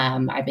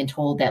 I've been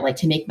told that like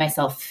to make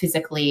myself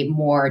physically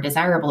more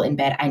desirable in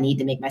bed, I need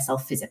to make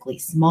myself physically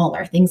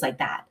smaller, things like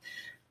that.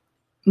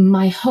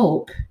 My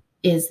hope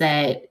is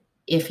that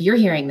if you're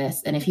hearing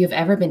this and if you've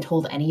ever been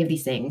told any of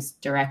these things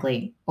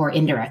directly or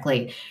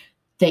indirectly,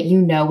 that you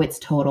know it's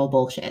total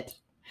bullshit.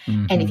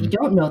 Mm-hmm. And if you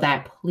don't know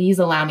that, please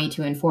allow me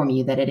to inform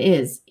you that it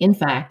is, in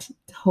fact,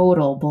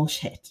 total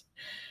bullshit.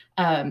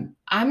 I'm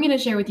going to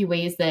share with you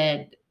ways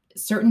that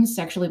certain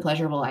sexually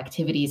pleasurable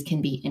activities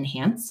can be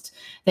enhanced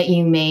that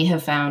you may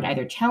have found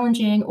either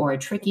challenging or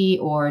tricky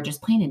or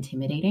just plain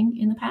intimidating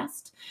in the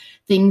past.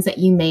 Things that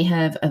you may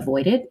have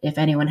avoided if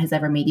anyone has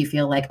ever made you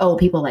feel like, oh,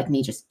 people like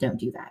me just don't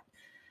do that.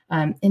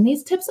 And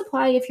these tips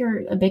apply if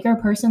you're a bigger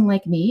person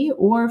like me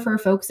or for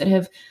folks that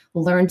have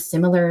learned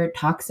similar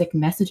toxic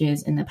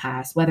messages in the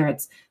past, whether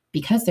it's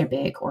because they're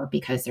big or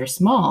because they're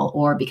small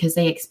or because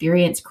they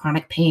experience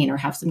chronic pain or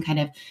have some kind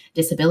of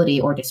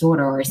disability or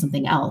disorder or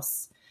something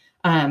else.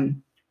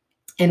 And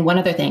one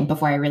other thing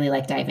before I really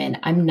dive in,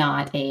 I'm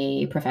not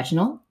a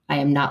professional. I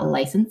am not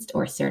licensed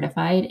or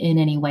certified in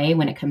any way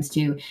when it comes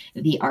to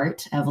the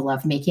art of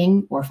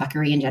lovemaking or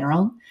fuckery in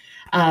general.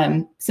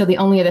 So the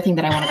only other thing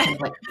that I want to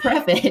kind of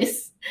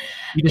preface.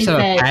 You just have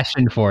a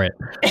passion for it.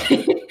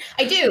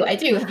 I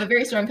do have a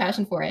very strong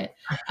passion for it.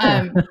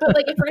 But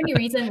like if for any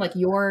reason, like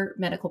your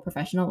medical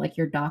professional, like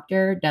your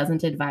doctor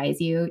doesn't advise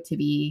you to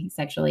be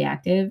sexually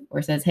active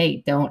or says,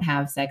 hey, don't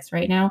have sex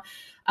right now.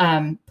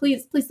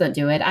 Please don't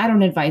do it. I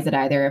don't advise it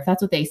either. If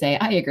that's what they say,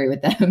 I agree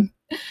with them.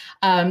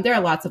 There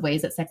are lots of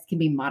ways that sex can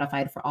be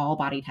modified for all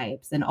body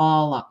types and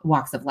all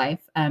walks of life.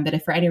 But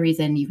if for any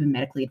reason you've been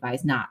medically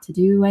advised not to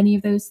do any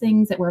of those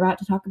things that we're about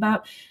to talk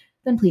about,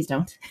 then please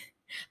don't.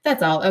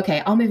 That's all.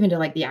 Okay. I'll move into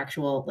the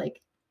actual,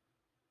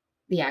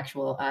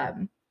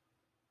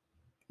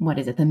 what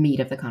is it? The meat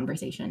of the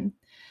conversation.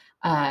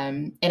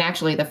 And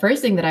actually the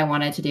first thing that I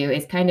wanted to do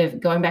is kind of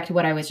going back to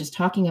what I was just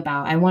talking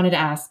about. I wanted to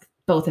ask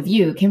both of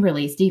you,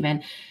 Kimberly,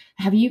 Stephen,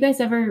 have you guys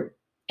ever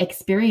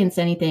experienced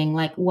anything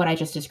like what I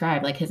just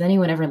described? Like, has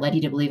anyone ever led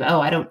you to believe, oh,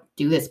 I don't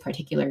do this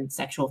particular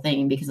sexual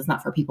thing because it's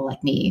not for people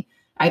like me,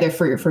 either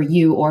for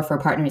you or for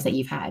partners that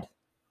you've had?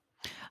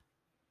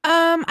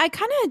 I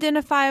kind of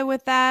identify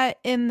with that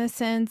in the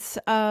sense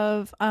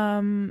of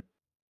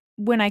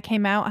when I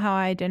came out, how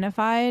I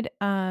identified.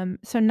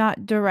 So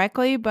not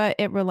directly, but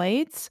it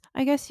relates,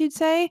 I guess you'd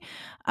say.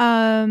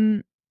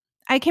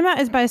 I came out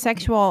as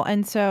bisexual,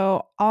 and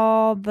so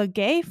all the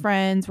gay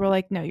friends were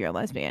like, no, you're a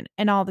lesbian.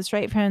 And all the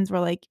straight friends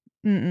were like,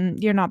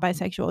 you're not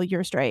bisexual,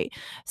 you're straight.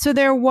 So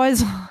it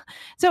was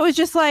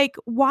just like,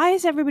 why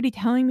is everybody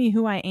telling me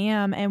who I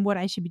am and what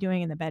I should be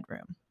doing in the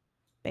bedroom,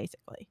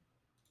 basically?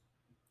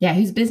 Yeah,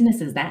 whose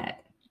business is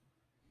that?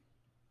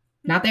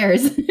 Not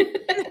theirs.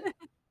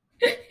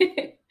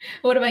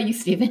 What about you,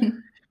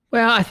 Stephen?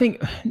 Well, I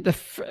think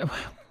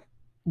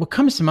what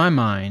comes to my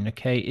mind,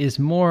 okay, is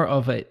more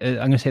of I'm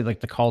going to say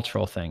like the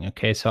cultural thing.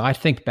 Okay. So I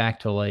think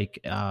back to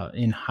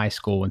in high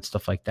school and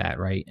stuff like that.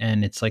 Right.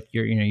 And it's like,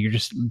 you're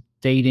just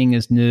dating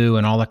is new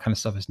and all that kind of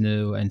stuff is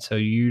new. And so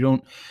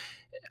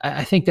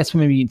I think that's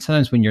maybe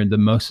sometimes when you're the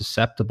most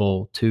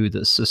susceptible to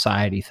the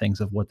society things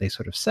of what they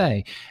sort of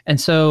say. And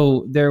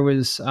so there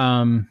was,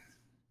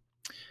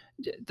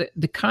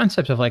 the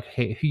concept of like,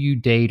 hey, who you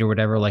date or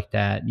whatever like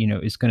that,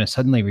 is going to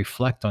suddenly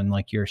reflect on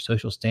like your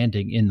social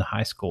standing in the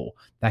high school,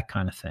 that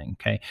kind of thing.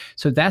 Okay.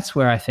 So that's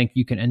where I think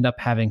you can end up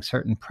having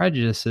certain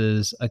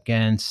prejudices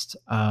against,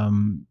 I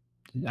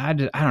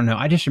don't know.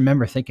 I just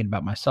remember thinking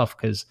about myself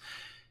because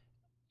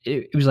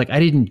it was like,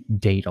 I didn't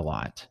date a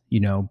lot,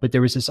 but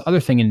there was this other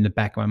thing in the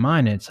back of my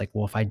mind. And it's like,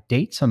 well, if I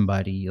date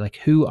somebody, like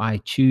who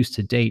I choose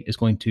to date is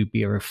going to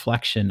be a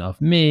reflection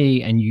of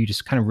me. And you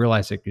just kind of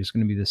realize that there's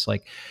going to be this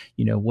like,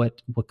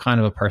 what kind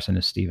of a person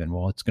is Stephen?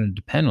 Well, it's going to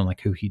depend on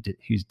like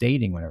who's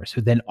dating, whatever.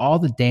 So then all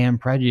the damn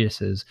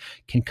prejudices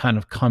can kind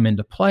of come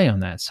into play on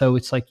that. So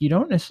it's like, you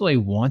don't necessarily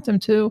want them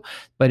to,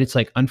 but it's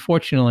like,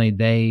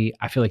 unfortunately,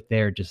 I feel like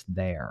they're just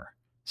there.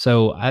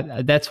 So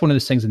that's one of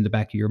those things in the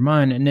back of your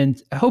mind. And then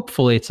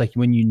hopefully it's like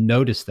when you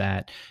notice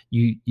that,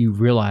 you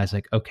realize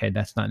like, okay,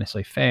 that's not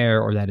necessarily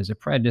fair, or that is a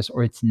prejudice,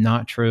 or it's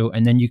not true.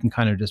 And then you can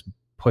kind of just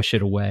push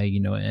it away,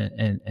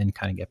 and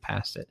kind of get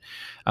past it.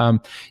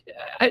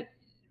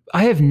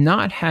 I have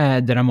not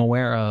had, that I'm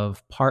aware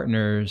of,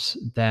 partners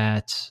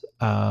that,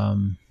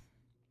 I'm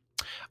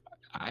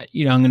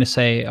going to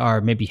say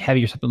are maybe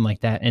heavy or something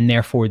like that. And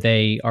therefore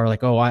they are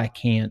like, oh, I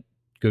can't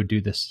go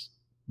do this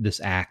this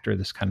act or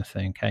this kind of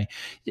thing. Okay.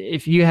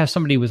 If you have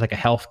somebody with like a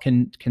health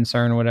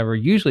concern or whatever,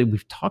 usually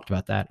we've talked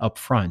about that up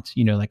front,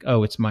 like,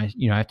 oh, it's my,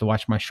 I have to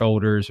watch my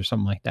shoulders or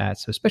something like that.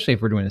 So especially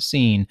if we're doing a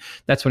scene,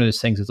 that's one of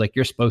those things is like,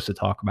 you're supposed to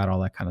talk about all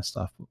that kind of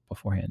stuff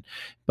beforehand.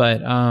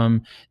 But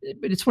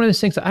it's one of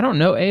those things that I don't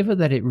know, Ava,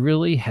 that it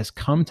really has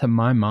come to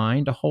my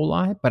mind a whole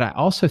lot. But I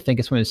also think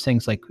it's one of those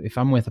things like if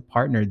I'm with a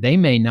partner, they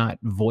may not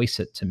voice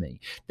it to me.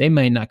 They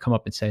may not come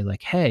up and say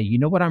like, hey, you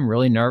know what I'm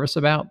really nervous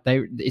about?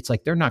 It's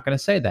like they're not going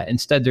to say that.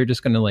 Instead, they're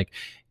just going to like,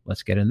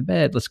 let's get in the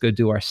bed, let's go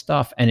do our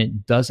stuff. And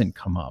it doesn't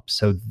come up.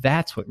 So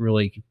that's what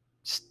really,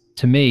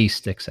 to me,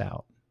 sticks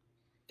out.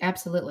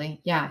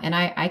 Absolutely. Yeah. And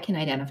I can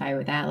identify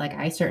with that. Like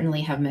I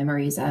certainly have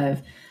memories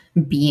of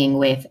being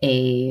with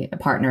a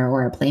partner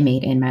or a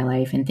playmate in my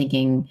life and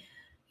thinking,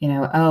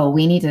 oh,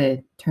 we need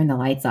to turn the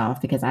lights off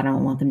because I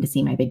don't want them to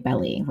see my big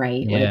belly,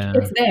 right? Yeah.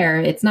 Like it's there.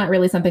 It's not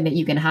really something that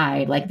you can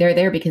hide. Like they're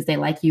there because they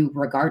like you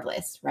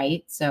regardless,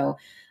 right? So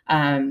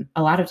a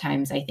lot of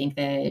times I think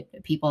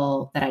that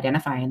people that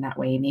identify in that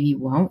way maybe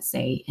won't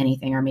say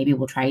anything, or maybe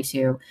will try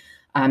to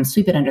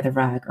sweep it under the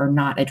rug or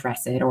not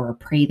address it or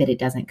pray that it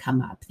doesn't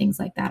come up, things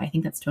like that. I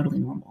think that's totally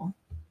normal.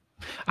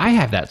 I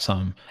have that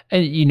some,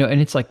 and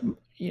and it's like,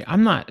 I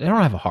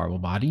don't have a horrible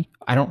body.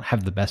 I don't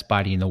have the best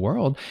body in the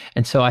world.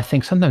 And so I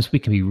think sometimes we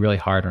can be really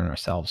hard on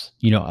ourselves.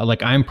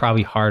 Like I'm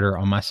probably harder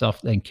on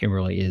myself than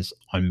Kimberly is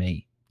on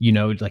me,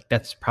 like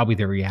that's probably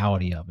the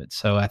reality of it.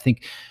 So I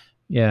think,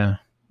 yeah,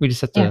 we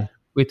just have to,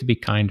 we have to be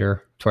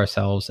kinder to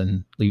ourselves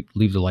and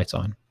leave the lights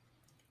on.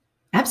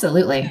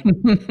 Absolutely.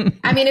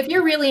 I mean, if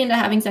you're really into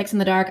having sex in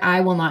the dark,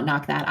 I will not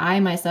knock that. I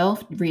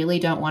myself really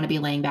don't want to be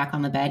laying back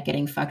on the bed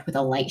getting fucked with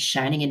a light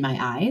shining in my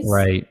eyes.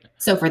 Right.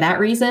 So for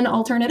that reason,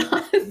 I'll turn it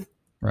off.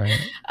 Right.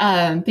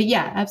 But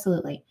yeah,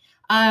 absolutely.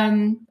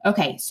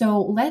 Okay.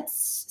 So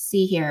let's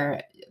see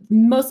here.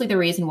 Mostly the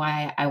reason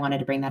why I wanted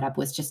to bring that up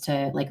was just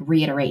to like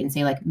reiterate and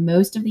say like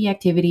most of the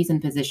activities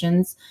and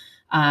positions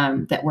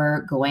that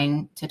we're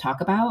going to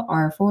talk about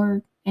are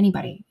for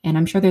anybody. And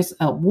I'm sure there's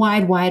a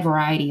wide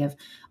variety of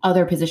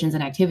other positions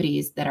and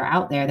activities that are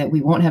out there that we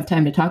won't have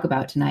time to talk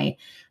about tonight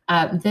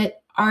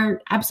that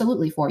are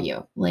absolutely for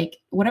you. Like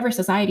whatever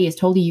society has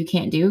told you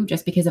can't do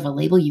just because of a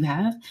label you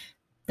have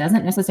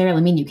doesn't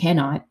necessarily mean you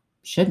cannot,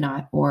 should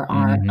not, or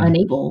are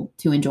unable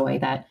to enjoy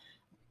that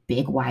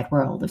big wide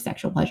world of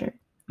sexual pleasure.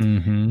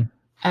 Mm-hmm.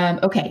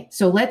 Okay,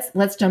 so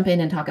let's jump in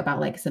and talk about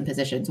like some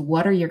positions.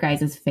 What are your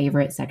guys'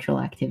 favorite sexual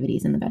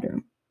activities in the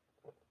bedroom?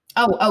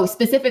 Oh,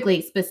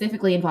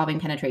 specifically involving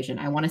penetration.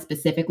 I want to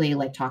specifically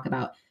like talk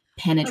about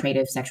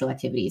penetrative sexual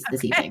activities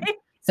this evening.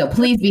 So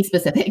please be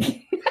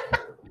specific.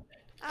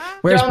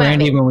 Where's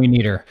Brandy when we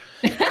need her?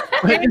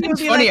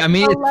 It's funny. Like, I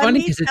mean, it's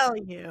funny because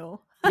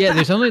yeah,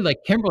 there's only like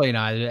Kimberly and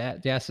I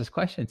to ask this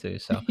question to.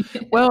 So,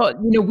 well,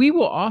 we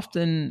will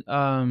often,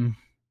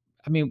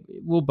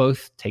 we'll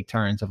both take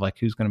turns of like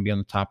who's going to be on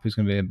the top, who's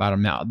going to be on the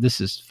bottom. Now, this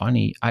is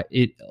funny.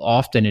 It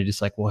is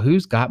like, well,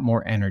 who's got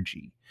more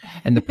energy?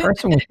 And the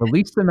person with the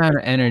least amount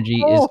of energy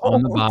is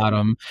on the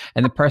bottom,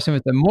 and the person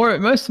with the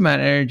most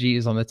amount of energy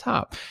is on the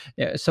top.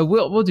 Yeah, so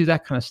we'll do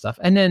that kind of stuff,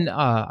 and then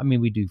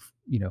we do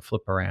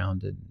flip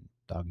around and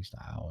doggy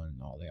style and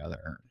all the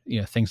other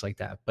things like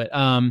that. But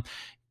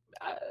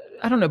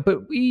I don't know.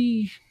 But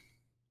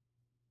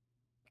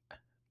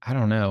I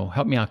don't know.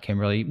 Help me out,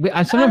 Kimberly.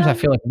 Sometimes I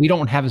feel like we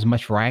don't have as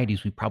much variety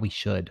as we probably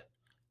should.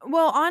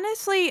 Well,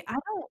 honestly, I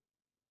don't.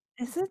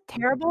 Is it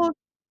terrible?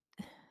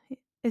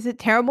 Is it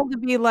terrible to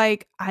be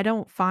like, I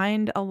don't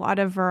find a lot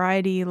of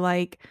variety,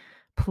 like,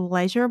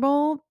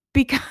 pleasurable?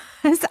 Because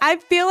I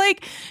feel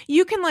like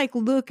you can, like,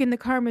 look in the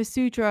Karma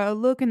Sutra,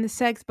 look in the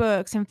sex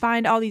books, and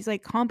find all these,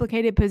 like,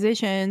 complicated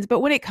positions, but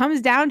when it comes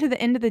down to the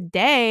end of the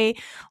day,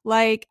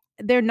 like,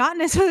 they're not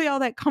necessarily all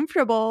that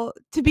comfortable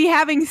to be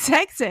having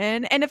sex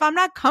in, and if I'm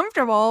not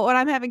comfortable when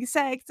I'm having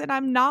sex, then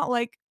I'm not,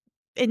 like,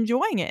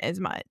 enjoying it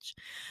as much.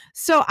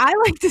 So I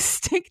like to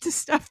stick to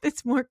stuff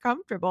that's more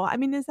comfortable. I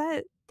mean, is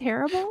that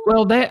terrible?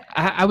 Well, that's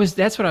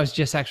what I was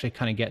just actually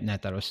kind of getting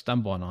at, that I was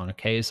stumbling on.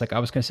 Okay. It's like, I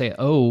was going to say,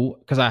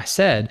 because I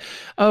said,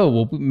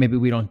 well, maybe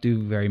we don't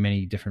do very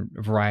many different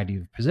variety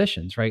of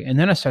positions. Right. And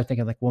then I started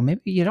thinking like, well,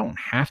 maybe you don't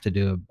have to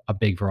do a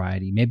big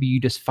variety. Maybe you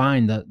just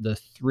find the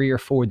 3 or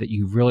 4 that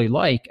you really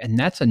like. And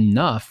that's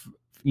enough,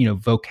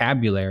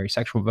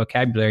 sexual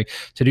vocabulary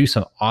to do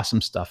some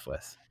awesome stuff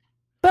with.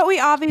 But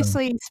we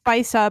obviously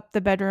spice up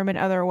the bedroom in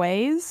other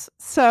ways.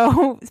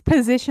 So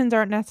positions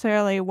aren't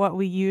necessarily what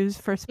we use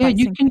for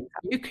spicing. Yeah,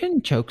 you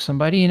can choke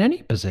somebody in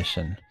any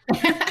position.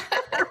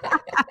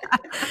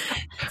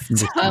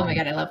 Oh my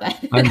God, I love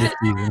that. I'm just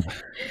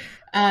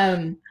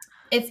teasing.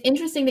 It's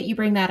interesting that you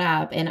bring that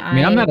up. And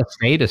I'm not a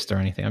sadist or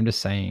anything. I'm just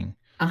saying.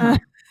 Uh-huh.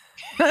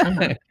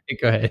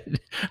 Go ahead.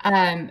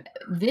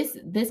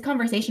 This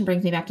conversation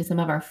brings me back to some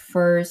of our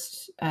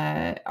first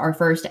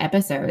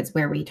episodes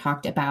where we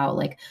talked about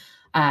like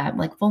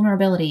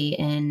vulnerability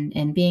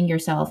and being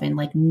yourself and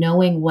like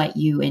knowing what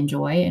you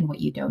enjoy and what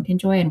you don't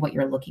enjoy and what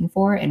you're looking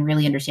for and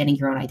really understanding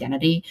your own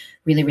identity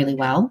really, really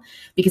well.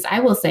 Because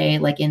I will say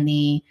like in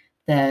the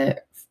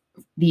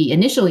the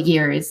initial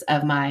years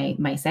of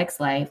my sex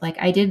life, like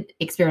I did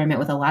experiment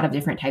with a lot of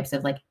different types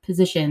of like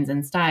positions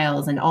and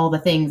styles and all the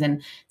things.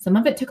 And some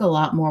of it took a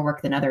lot more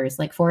work than others.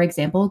 Like, for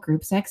example,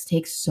 group sex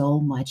takes so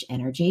much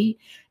energy,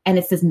 and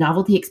it's this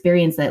novelty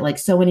experience that like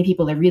so many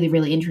people are really,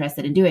 really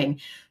interested in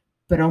doing.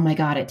 But oh my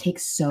God, it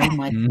takes so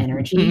much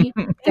energy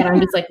that I'm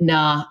just like,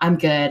 nah, I'm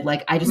good.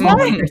 Like, I just want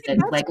one person.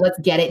 Like, let's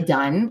get it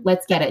done.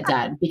 Let's get it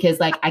done.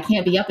 Because like, I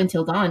can't be up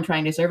until dawn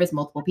trying to service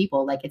multiple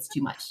people. Like, it's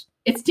too much.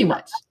 It's too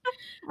much.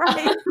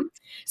 Right.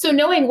 So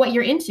knowing what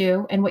you're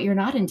into and what you're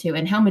not into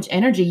and how much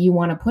energy you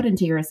want to put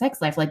into your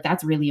sex life, like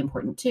that's really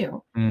important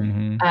too.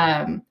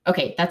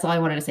 Okay, that's all I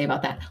wanted to say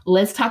about that.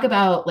 Let's talk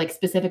about like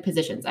specific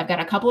positions. I've got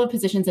a couple of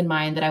positions in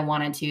mind that I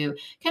wanted to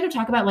kind of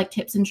talk about, like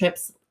tips and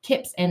tricks.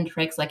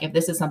 Like if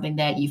this is something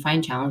that you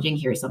find challenging,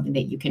 here's something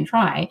that you can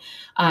try.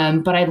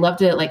 But I'd love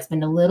to like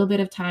spend a little bit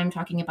of time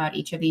talking about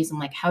each of these and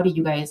like, how do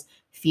you guys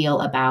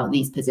feel about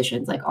these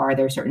positions? Like, are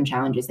there certain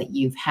challenges that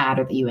you've had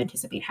or that you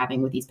anticipate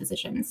having with these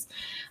positions?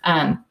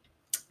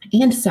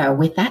 And so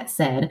with that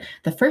said,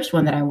 the first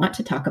one that I want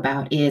to talk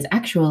about is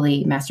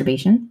actually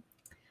masturbation.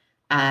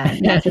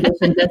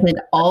 Masturbation doesn't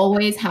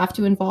always have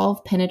to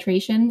involve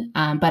penetration,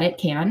 but it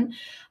can.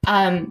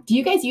 Do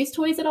you guys use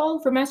toys at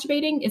all for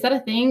masturbating? Is that a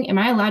thing? Am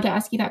I allowed to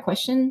ask you that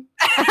question?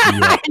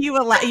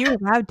 You're allowed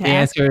to. The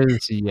answer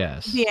is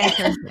yes. The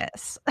answer is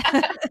yes.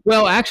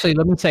 Well, actually,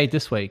 let me say it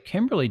this way.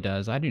 Kimberly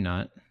does. I do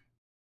not.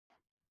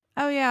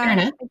 Oh yeah. Fair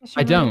enough.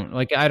 I don't.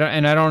 Like, I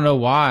don't know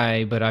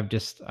why, but I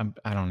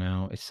don't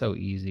know. It's so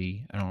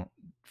easy. I don't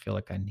feel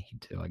like I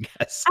need to, I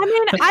guess. I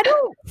mean, I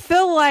don't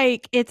feel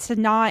like it's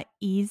not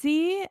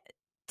easy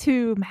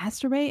to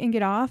masturbate and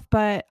get off,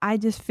 but I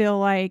just feel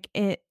like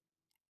it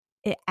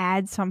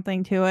adds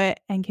something to it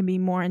and can be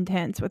more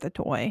intense with a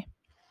toy.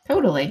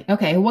 Totally.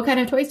 Okay. What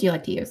kind of toys do you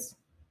like to use?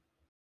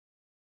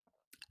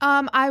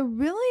 I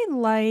really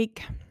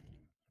like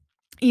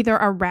either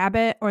a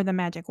rabbit or the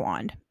magic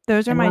wand.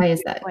 Those are And my why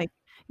is that? like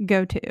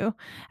go-to.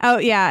 Oh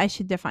yeah, I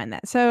should define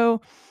that.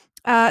 So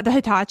the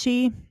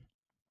Hitachi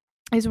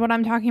is what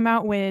I'm talking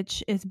about,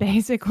 which is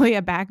basically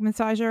a back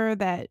massager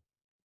that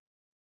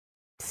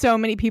so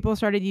many people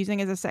started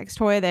using as a sex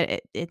toy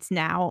that it's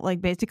now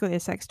like basically a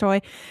sex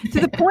toy,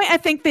 to the point I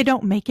think they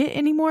don't make it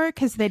anymore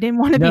because they didn't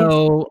want to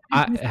No,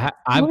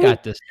 I've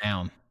got this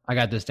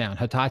down.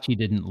 Hitachi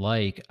didn't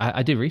like,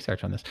 I did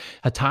research on this.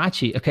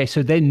 Hitachi, okay,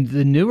 so then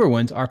the newer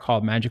ones are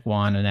called Magic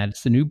Wand, and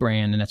that's the new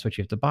brand, and that's what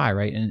you have to buy,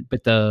 right?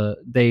 But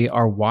they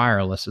are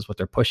wireless is what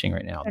they're pushing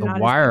right now. The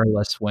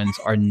wireless ones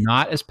are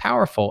not as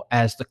powerful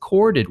as the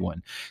corded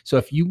one. So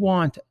if you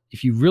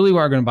really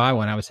are going to buy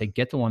one, I would say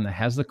get the one that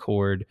has the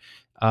cord.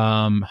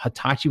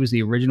 Hitachi was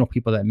the original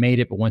people that made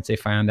it, but once they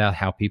found out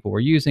how people were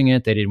using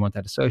it, they didn't want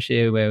that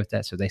associated with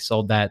that. So they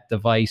sold that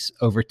device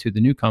over to the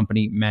new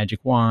company, Magic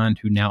Wand,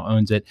 who now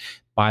owns it.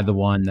 Buy the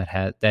one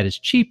that is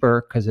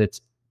cheaper because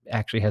it's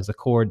actually has the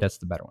cord. That's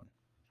the better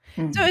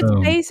one. So it's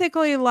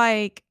basically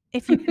like,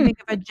 if you can think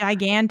of a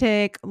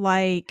gigantic,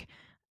 like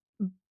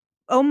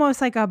almost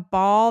like a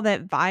ball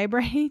that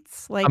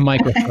vibrates, like a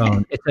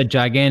microphone. It's a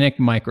gigantic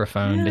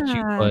microphone that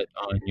you put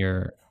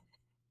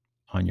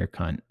on your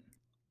cunt.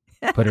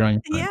 Put it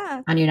on your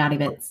yeah, on your naughty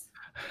bits.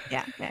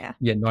 Yeah,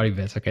 naughty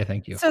bits. Okay,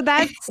 thank you. So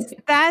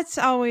that's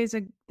always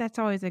a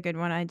good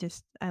one.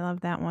 I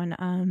love that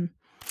one.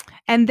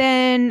 And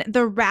then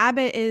the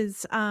rabbit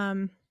is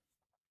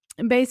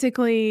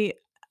basically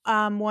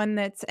one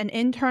that's an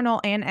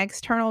internal and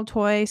external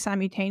toy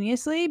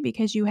simultaneously,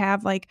 because you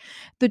have like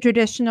the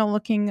traditional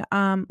looking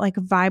like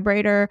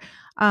vibrator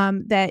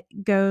that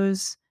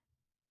goes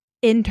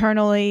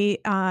internally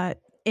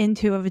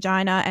into a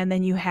vagina, and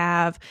then you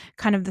have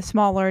kind of the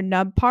smaller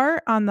nub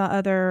part on the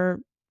other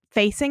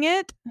facing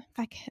it.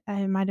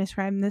 Am I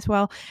describing this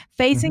well?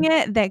 Facing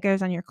it, that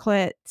goes on your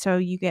clit, so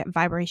you get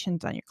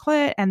vibrations on your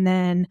clit, and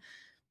then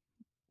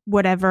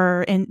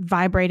whatever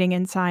vibrating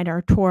inside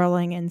or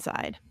twirling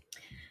inside.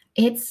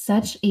 It's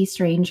such a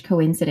strange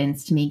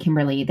coincidence to me,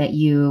 Kimberly, that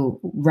you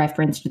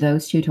referenced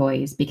those two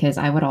toys, because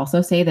I would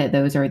also say that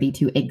those are the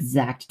two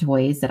exact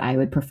toys that I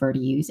would prefer to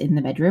use in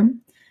the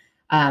bedroom.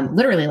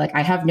 Literally, like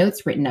I have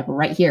notes written up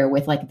right here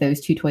with like those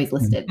two toys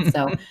listed.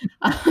 So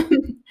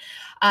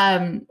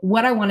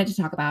what I wanted to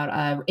talk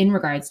about in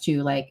regards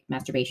to like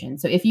masturbation.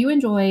 So if you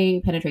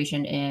enjoy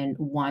penetration and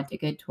want a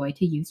good toy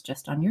to use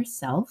just on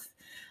yourself,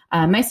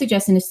 my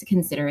suggestion is to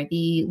consider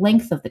the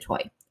length of the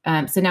toy.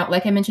 So now,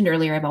 like I mentioned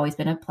earlier, I've always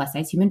been a plus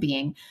size human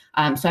being.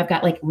 So I've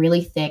got like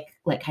really thick,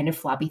 like kind of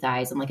floppy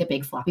thighs and like a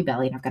big floppy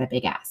belly, and I've got a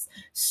big ass.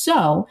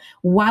 So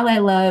while I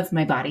love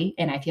my body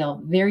and I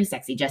feel very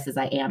sexy just as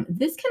I am,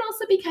 this can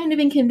also be kind of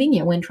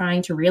inconvenient when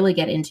trying to really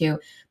get into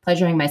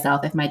pleasuring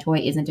myself if my toy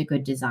isn't a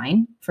good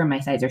design for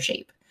my size or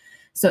shape.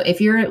 So if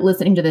you're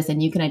listening to this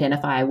and you can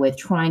identify with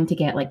trying to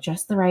get like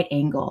just the right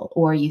angle,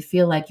 or you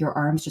feel like your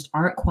arms just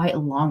aren't quite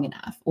long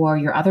enough, or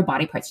your other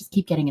body parts just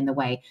keep getting in the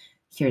way,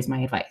 here's my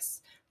advice.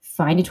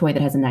 find a toy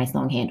that has a nice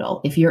long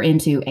handle. If you're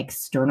into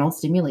external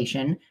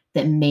stimulation,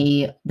 that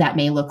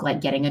may look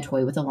like getting a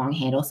toy with a long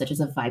handle, such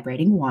as a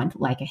vibrating wand,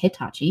 like a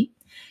Hitachi,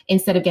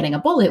 instead of getting a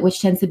bullet, which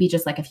tends to be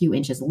just like a few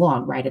inches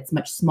long, right? It's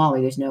much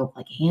smaller. There's no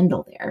like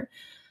handle there.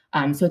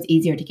 So it's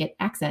easier to get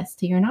access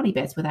to your naughty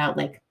bits without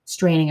like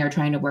straining or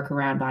trying to work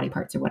around body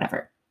parts or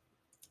whatever.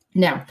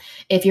 Now,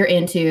 if you're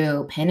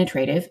into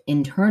penetrative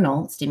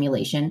internal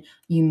stimulation,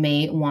 you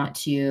may want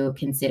to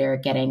consider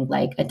getting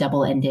like a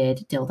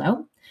double-ended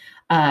dildo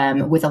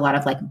with a lot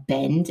of like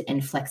bend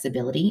and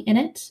flexibility in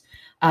it.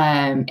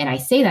 And I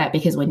say that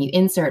because when you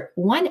insert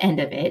one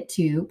end of it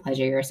to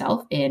pleasure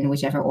yourself in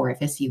whichever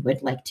orifice you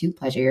would like to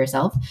pleasure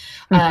yourself,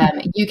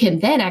 you can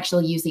then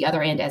actually use the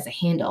other end as a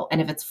handle. And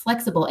if it's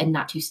flexible and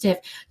not too stiff,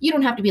 you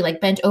don't have to be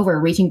like bent over,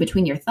 reaching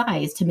between your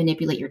thighs to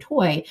manipulate your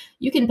toy.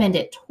 You can bend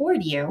it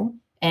toward you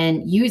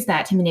and use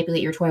that to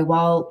manipulate your toy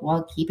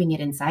while keeping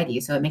it inside you.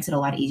 So it makes it a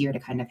lot easier to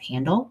kind of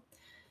handle.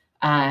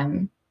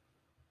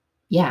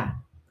 Yeah.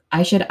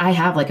 I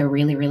have like a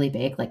really, really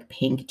big, like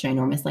pink,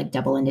 ginormous, like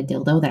double-ended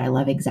dildo that I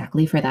love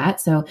exactly for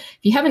that. So if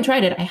you haven't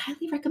tried it, I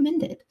highly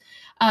recommend it.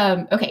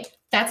 Okay.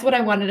 That's what I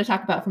wanted to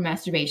talk about for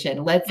masturbation.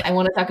 I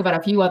want to talk about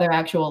a few other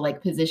actual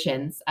like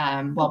positions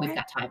while we've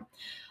got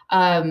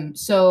time.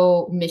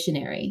 So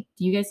missionary,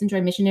 do you guys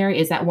enjoy missionary?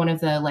 Is that one of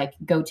the like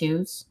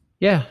go-tos?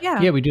 Yeah,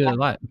 we do that a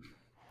lot.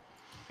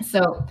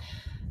 So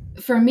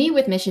for me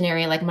with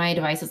missionary, like my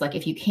advice is like,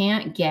 if you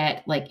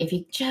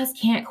just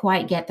can't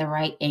quite get the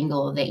right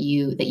angle that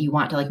you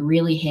want to like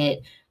really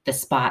hit the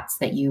spots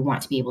that you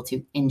want to be able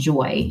to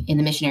enjoy in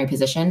the missionary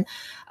position.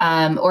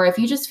 Or if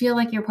you just feel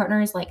like your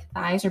partner's like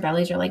thighs or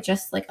bellies are like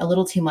just like a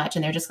little too much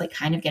and they're just like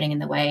kind of getting in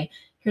the way,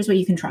 here's what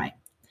you can try.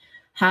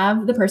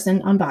 Have the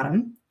person on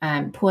bottom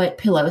put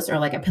pillows or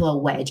like a pillow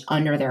wedge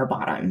under their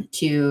bottom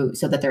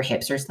so that their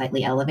hips are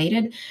slightly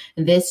elevated.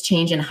 This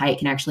change in height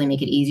can actually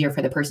make it easier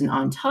for the person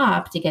on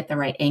top to get the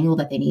right angle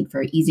that they need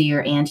for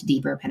easier and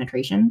deeper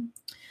penetration.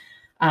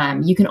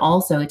 You can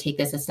also take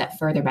this a step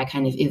further by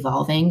kind of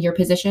evolving your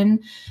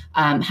position.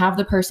 Have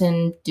the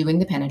person doing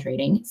the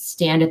penetrating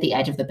stand at the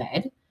edge of the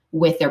bed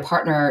with their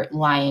partner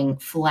lying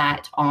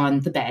flat on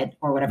the bed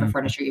or whatever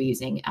furniture you're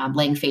using,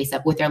 laying face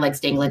up with their legs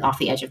dangling off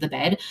the edge of the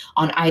bed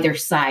on either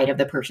side of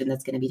the person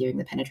that's going to be doing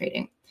the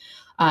penetrating.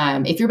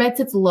 If your bed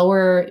sits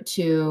lower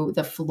to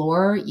the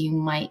floor, you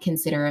might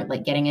consider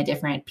like getting a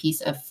different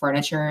piece of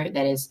furniture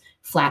that is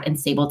flat and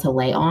stable to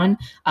lay on,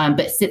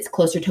 but sits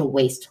closer to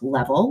waist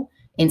level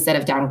instead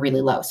of down really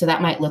low. So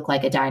that might look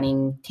like a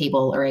dining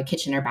table or a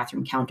kitchen or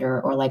bathroom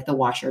counter or like the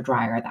washer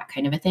dryer, that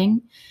kind of a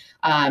thing.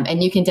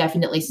 And you can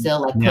definitely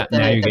still like put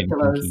the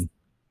pillows. Kinky.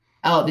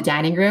 Oh, the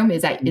dining room?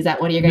 Is that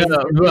one of your guys?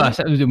 No,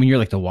 when you're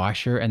like the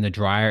washer and the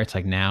dryer, it's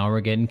like now we're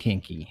getting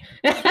kinky.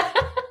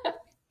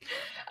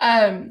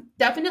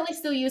 Definitely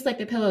still use like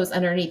the pillows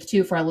underneath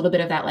too for a little bit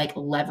of that like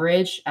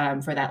leverage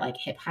for that like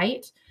hip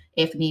height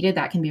if needed.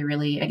 That can be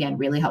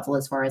really helpful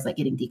as far as like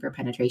getting deeper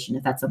penetration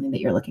if that's something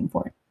that you're looking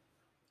for.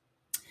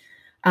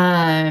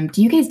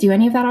 Do you guys do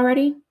any of that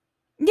already?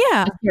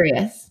 Yeah. I'm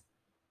curious.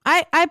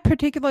 I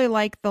particularly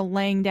like the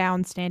laying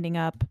down, standing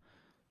up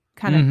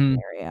kind of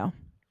scenario.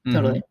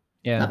 Totally.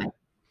 Yeah. Love it.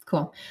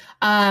 Cool.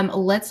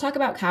 Let's talk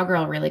about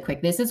cowgirl really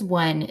quick. This is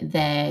one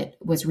that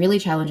was really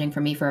challenging for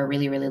me for a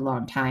really, really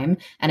long time.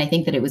 And I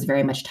think that it was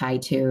very much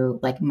tied to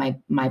like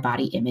my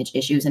body image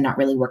issues and not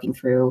really working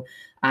through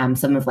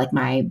some of like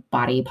my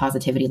body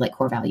positivity, like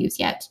core values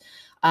yet.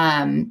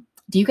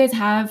 Do you guys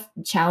have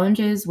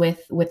challenges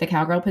with the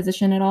cowgirl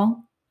position at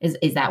all?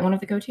 Is that one of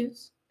the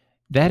go-tos?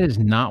 That is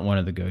not one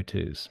of the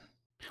go-tos.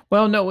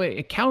 Well,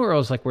 no, cowgirl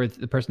is like where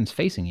the person's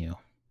facing you.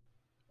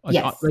 Like,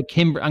 yes. Like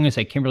I'm going to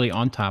say Kimberly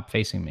on top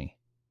facing me.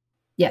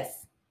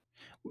 Yes.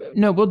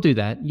 No, we'll do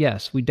that.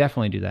 Yes, we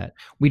definitely do that.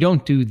 We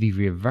don't do the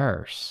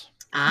reverse.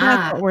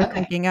 That's what we're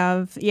thinking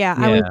of. Yeah,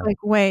 I was like,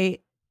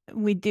 wait,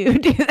 we do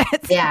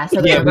that. Yeah. So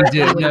we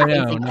do.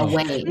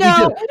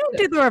 No. We don't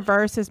do the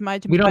reverse as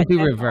much. We don't do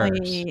reverse.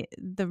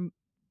 The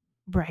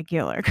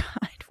regular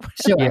kind.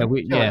 Sure.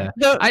 Yeah.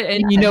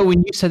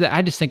 When you said that,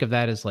 I just think of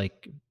that as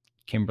like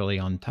Kimberly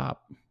on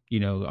top.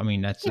 I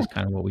mean, that's just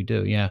kind of what we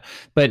do. Yeah.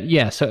 But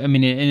yeah, so I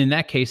mean, and in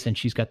that case, then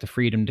she's got the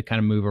freedom to kind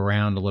of move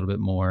around a little bit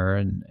more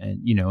and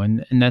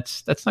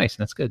that's nice and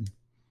that's good.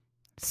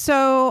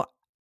 So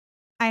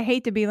I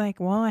hate to be like,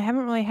 well, I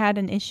haven't really had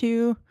an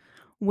issue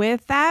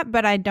with that,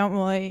 but I don't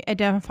really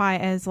identify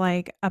as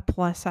like a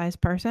plus size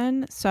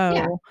person.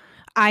 So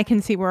I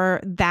can see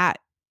where that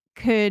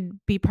could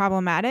be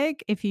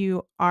problematic if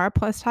you are a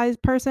plus size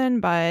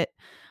person, but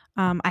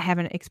I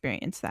haven't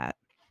experienced that.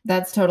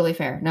 That's totally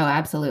fair. No,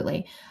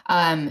 absolutely.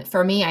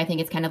 For me, I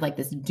think it's kind of like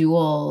this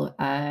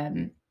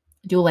dual-edged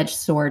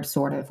sword,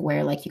 sort of,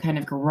 where like you kind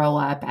of grow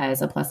up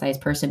as a plus size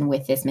person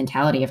with this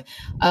mentality of,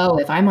 oh,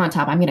 if I'm on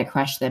top, I'm going to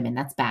crush them and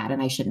that's bad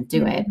and I shouldn't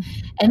do it.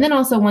 And then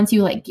also once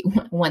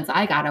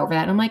I got over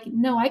that, I'm like,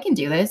 no, I can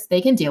do this.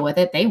 They can deal with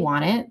it. They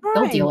want it. Right.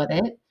 They'll deal with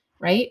it.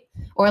 Right.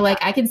 Or like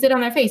I can sit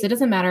on their face. It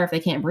doesn't matter if they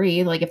can't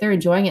breathe. Like if they're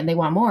enjoying it and they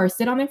want more,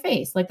 sit on their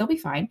face. Like they'll be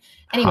fine.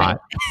 Anyway,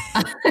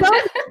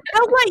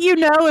 they'll let you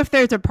know if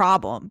there's a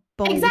problem,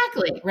 believe.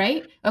 Exactly.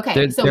 Right.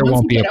 Okay. So There once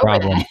won't you be a get over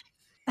problem.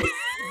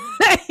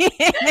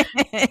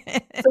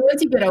 that, so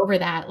once you get over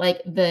that,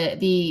 like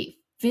the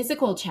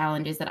physical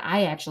challenges that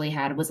I actually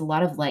had was a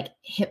lot of like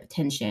hip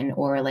tension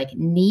or like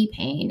knee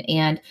pain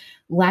and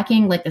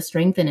lacking like the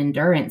strength and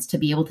endurance to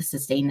be able to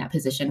sustain that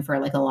position for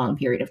like a long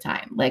period of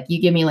time. Like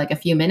you give me like a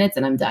few minutes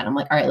and I'm done. I'm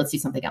like, all right, let's do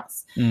something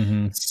else.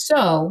 Mm-hmm.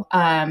 So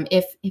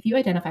if you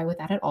identify with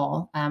that at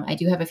all, I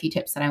do have a few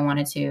tips that I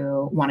wanted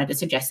to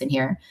suggest in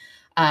here.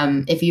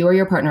 If you or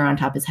your partner on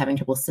top is having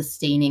trouble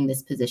sustaining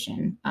this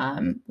position,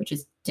 which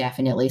is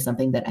definitely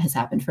something that has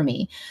happened for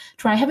me,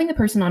 try having the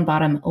person on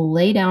bottom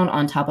lay down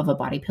on top of a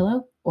body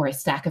pillow or a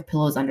stack of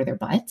pillows under their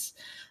butts.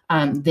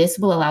 This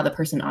will allow the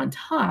person on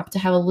top to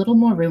have a little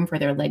more room for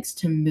their legs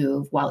to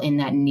move while in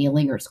that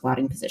kneeling or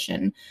squatting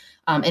position.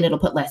 And it'll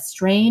put less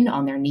strain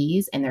on their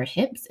knees and their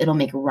hips. It'll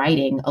make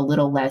writing a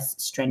little less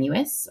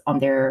strenuous on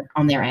their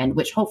end,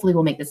 which hopefully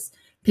will make this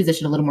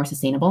position a little more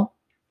sustainable.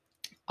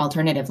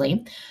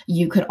 Alternatively,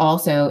 you could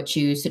also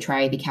choose to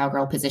try the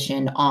cowgirl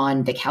position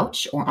on the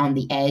couch or on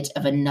the edge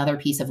of another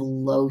piece of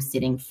low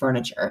sitting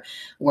furniture.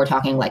 We're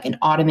talking like an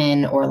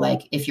ottoman, or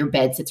like if your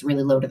bed sits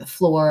really low to the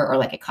floor, or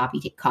like a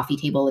coffee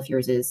table if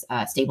yours is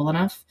stable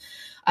enough.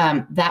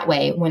 That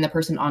way, when the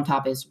person on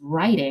top is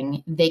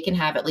writing, they can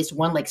have at least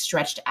one leg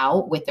stretched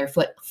out with their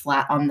foot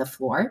flat on the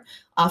floor,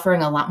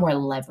 offering a lot more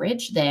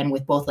leverage than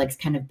with both legs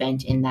kind of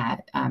bent in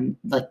that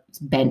like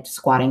bent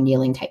squatting,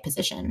 kneeling type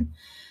position.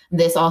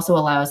 This also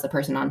allows the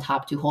person on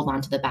top to hold on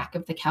to the back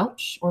of the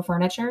couch or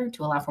furniture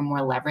to allow for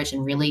more leverage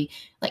and really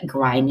like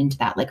grind into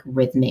that like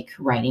rhythmic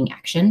writing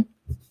action.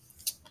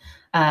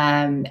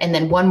 And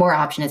then one more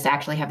option is to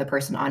actually have the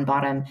person on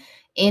bottom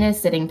in a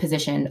sitting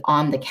position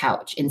on the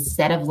couch.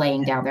 Instead of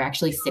laying down, they're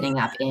actually sitting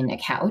up in a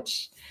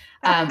couch.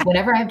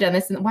 Whenever I've done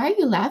this, and why are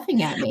you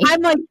laughing at me?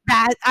 I'm like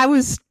that.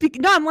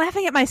 I'm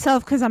laughing at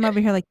myself because I'm over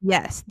here like,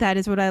 yes, that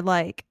is what I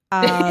like.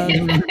 That's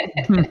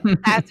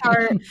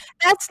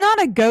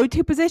not a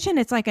go-to position.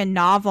 It's like a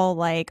novel,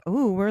 like,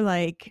 ooh, we're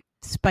like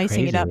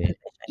spicing it up. Crazy.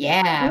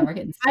 Yeah, we're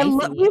getting spicy.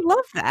 We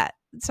love that.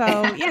 So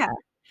yeah.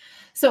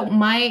 So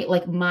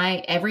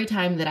every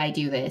time that I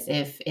do this,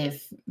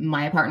 if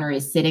my partner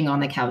is sitting on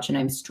the couch and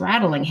I'm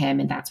straddling him,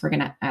 and that's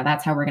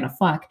how we're gonna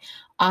fuck,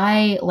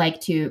 I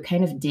like to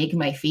kind of dig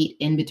my feet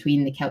in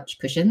between the couch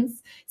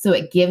cushions, so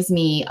it gives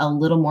me a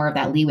little more of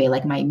that leeway.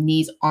 Like my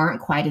knees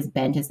aren't quite as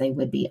bent as they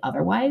would be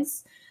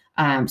otherwise.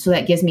 So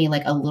that gives me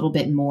like a little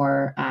bit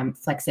more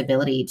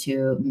flexibility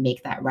to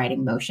make that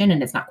writing motion,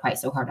 and it's not quite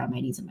so hard on my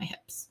knees and my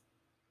hips.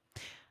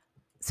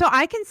 So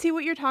I can see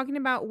what you're talking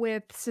about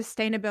with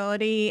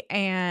sustainability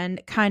and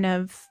kind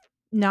of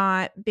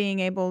not being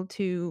able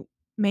to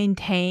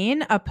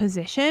maintain a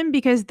position,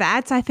 because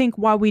that's, I think,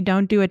 why we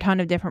don't do a ton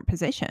of different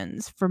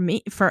positions. For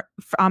me, for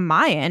on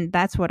my end,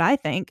 that's what I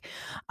think.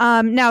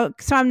 Now,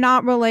 so I'm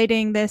not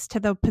relating this to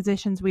the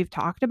positions we've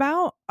talked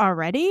about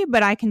already,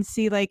 but I can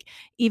see, like,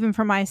 even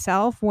for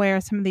myself,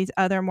 where some of these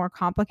other more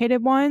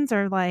complicated ones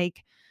are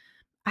like,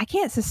 I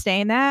can't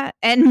sustain that.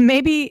 And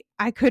maybe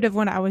I could have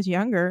when I was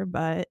younger,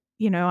 but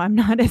I'm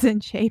not as in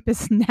shape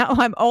as now.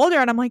 I'm older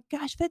and I'm like,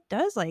 gosh, that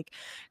does like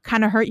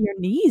kind of hurt your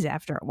knees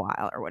after a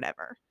while or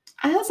whatever.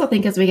 I also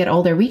think as we get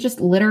older, we just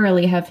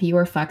literally have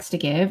fewer fucks to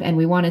give, and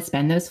we want to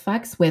spend those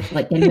fucks with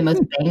like getting the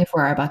most bang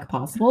for our buck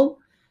possible.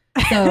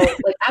 So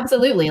like,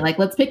 absolutely, like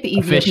let's pick the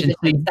easiest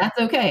positions. That's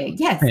okay.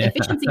 Yes,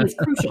 efficiency is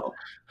crucial.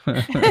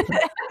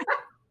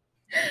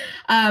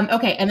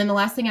 Okay. And then the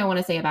last thing I want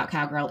to say about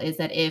cowgirl is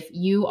that if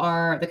you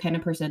are the kind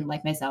of person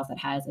like myself that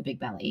has a big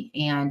belly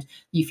and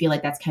you feel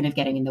like that's kind of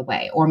getting in the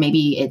way, or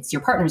maybe it's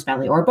your partner's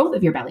belly or both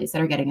of your bellies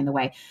that are getting in the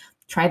way,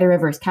 try the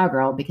reverse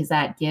cowgirl, because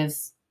that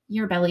gives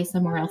your belly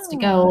somewhere else to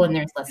go and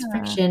there's less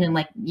friction. And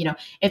like,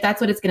 if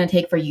that's what it's going to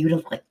take for you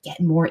to like get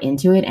more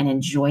into it and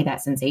enjoy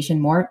that sensation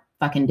more,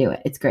 fucking do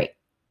it. It's great.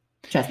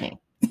 Trust me.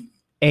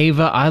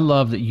 Ava, I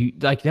love that you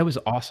like, that was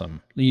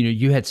awesome.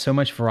 You had so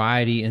much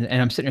variety, and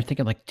I'm sitting there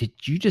thinking like, did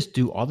you just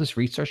do all this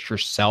research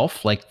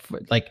yourself? Like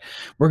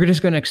we're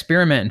just going to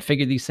experiment and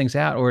figure these things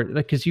out, or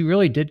like, cause you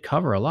really did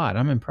cover a lot.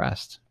 I'm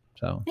impressed.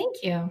 So thank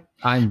you.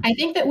 I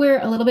think that we're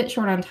a little bit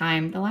short on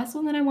time. The last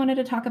one that I wanted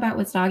to talk about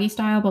was doggy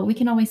style, but we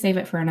can always save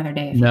it for another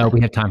day. No,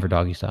 we have time for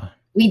doggy style.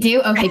 We do?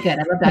 Okay, good.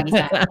 I love doggy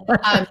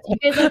style. You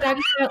guys love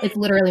doggy style? It's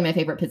literally my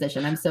favorite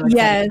position. I'm so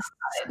excited.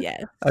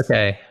 Yes.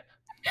 Okay.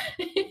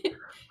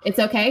 It's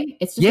okay.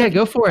 It's just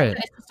go for it.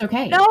 It's just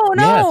okay.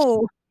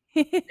 No.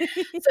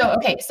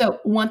 So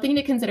one thing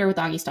to consider with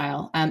doggy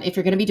style, if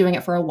you're going to be doing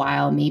it for a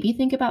while, maybe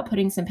think about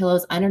putting some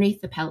pillows underneath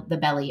the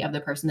belly of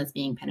the person that's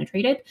being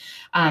penetrated.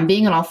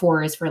 Being on all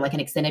fours for like an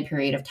extended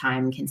period of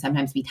time can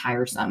sometimes be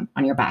tiresome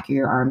on your back or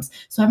your arms.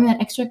 So having that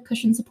extra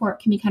cushion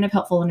support can be kind of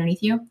helpful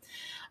underneath you.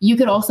 You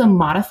could also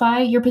modify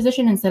your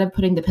position. Instead of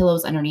putting the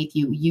pillows underneath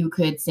you, you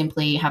could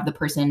simply have the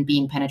person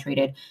being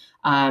penetrated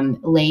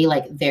lay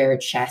like their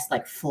chest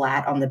like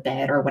flat on the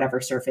bed or whatever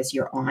surface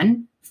you're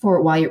on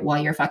for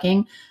while you're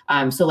fucking.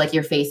 So like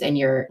your face and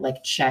your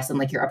like chest and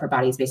like your upper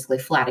body is basically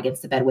flat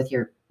against the bed with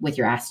your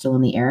ass still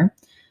in the air.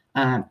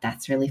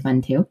 That's really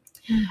fun too.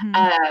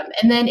 Mhm.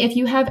 And then if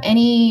you have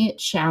any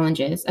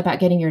challenges about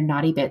getting your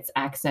Naughty Bits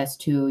access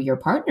to your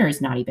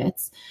partner's Naughty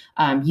Bits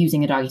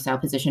using a doggy style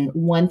position,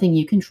 one thing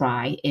you can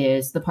try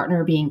is the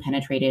partner being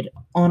penetrated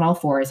on all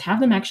fours, have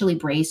them actually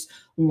brace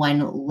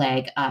one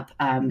leg up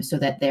so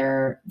that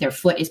their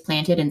foot is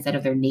planted instead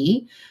of their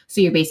knee.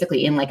 So you're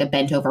basically in like a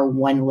bent over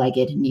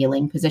one-legged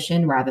kneeling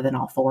position rather than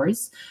all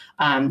fours.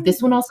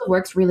 This one also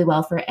works really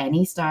well for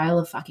any style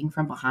of fucking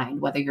from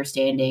behind, whether you're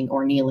standing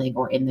or kneeling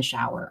or in the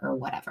shower or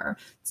whatever.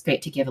 It's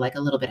great to give like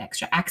a little bit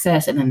extra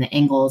access. And then the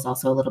angle is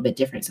also a little bit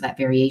different. So that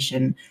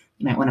variation,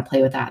 you might want to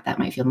play with that. That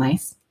might feel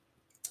nice.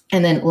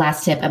 And then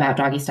last tip about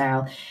doggy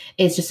style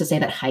is just to say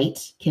that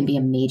height can be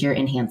a major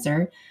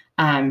enhancer.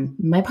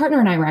 My partner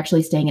and I were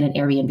actually staying in an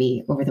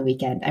Airbnb over the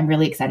weekend. I'm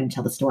really excited to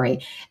tell the story.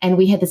 And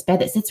we had this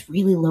bed that sits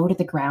really low to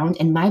the ground.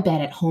 And my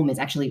bed at home is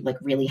actually like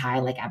really high,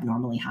 like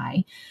abnormally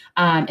high.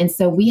 And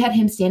so we had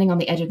him standing on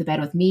the edge of the bed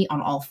with me on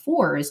all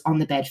fours on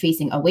the bed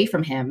facing away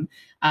from him.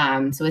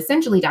 So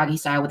essentially doggy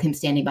style with him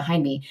standing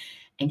behind me.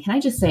 And can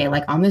I just say,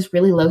 like on this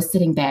really low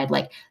sitting bed,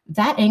 like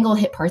that angle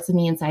hit parts of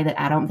me inside that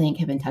I don't think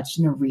have been touched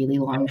in a really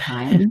long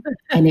time.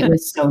 And it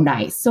was so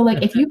nice. So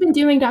like if you've been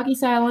doing doggy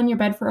style on your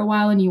bed for a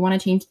while and you want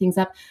to change things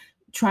up,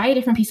 try a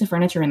different piece of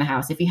furniture in the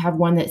house. If you have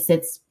one that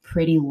sits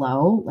pretty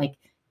low, like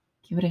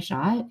give it a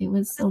shot. It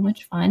was so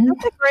much fun.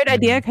 That's a great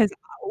idea because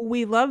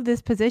we love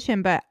this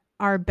position, but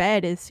our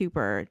bed is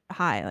super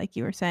high, like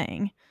you were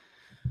saying.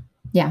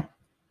 Yeah.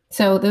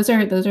 So those are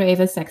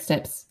Ava's sex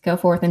tips. Go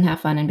forth and have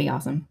fun and be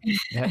awesome.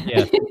 Yeah,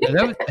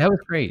 that was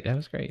great. That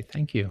was great.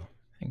 Thank you.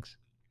 Thanks.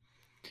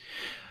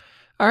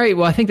 All right.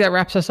 Well, I think that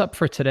wraps us up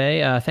for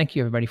today. Thank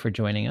you, everybody, for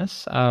joining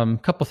us. A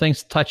couple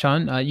things to touch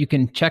on. You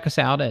can check us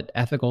out at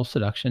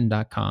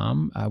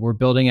ethicalseduction.com. We're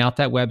building out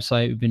that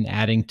website. We've been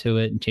adding to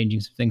it and changing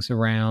some things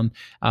around.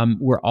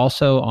 We're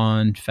also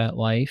on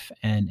FetLife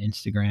and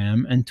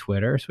Instagram and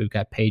Twitter. So we've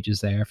got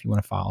pages there if you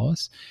want to follow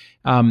us.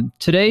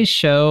 Today's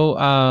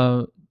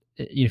show,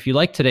 if you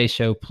like today's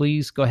show,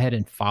 please go ahead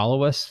and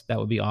follow us. That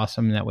would be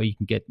awesome. That way you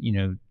can get,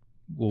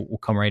 we'll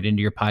come right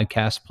into your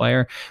podcast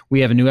player.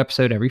 We have a new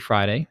episode every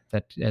Friday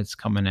that's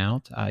coming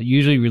out.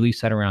 Usually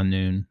release at around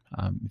noon.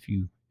 If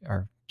you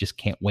just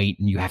can't wait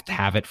and you have to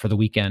have it for the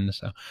weekend.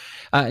 So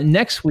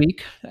next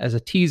week, as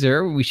a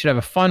teaser, we should have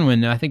a fun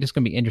one. I think it's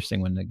going to be an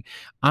interesting one.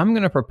 I'm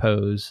going to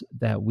propose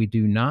that we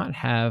do not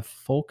have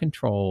full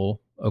control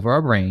over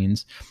our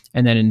brains.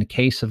 And then in the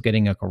case of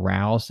getting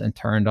aroused and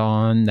turned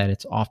on, that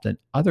it's often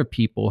other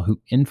people who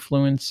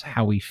influence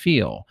how we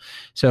feel.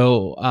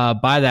 So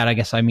by that, I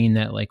guess I mean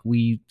that like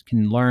we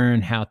can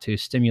learn how to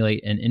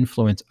stimulate and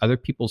influence other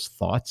people's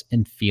thoughts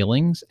and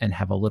feelings and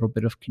have a little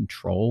bit of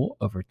control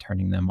over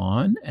turning them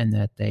on, and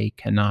that they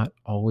cannot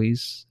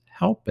always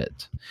help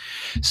it.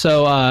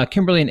 So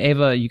Kimberly and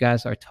Ava, you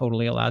guys are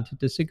totally allowed to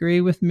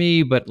disagree with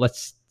me, but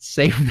let's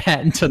save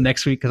that until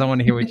next week because I want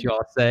to hear what you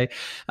all say.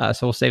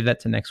 So we'll save that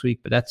to next week,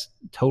 but that's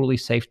totally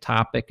safe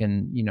topic.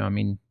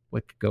 And,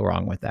 what could go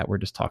wrong with that? We're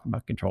just talking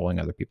about controlling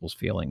other people's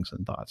feelings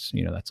and thoughts.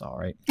 That's all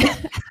right.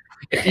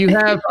 If you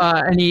have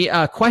any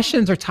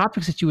questions or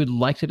topics that you would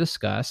like to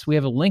discuss, we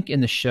have a link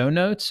in the show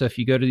notes. So if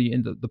you go to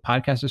the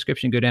podcast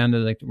description, go down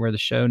to where the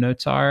show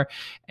notes are,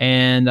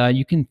 and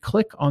you can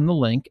click on the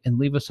link and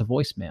leave us a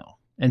voicemail.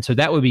 And so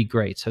that would be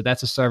great. So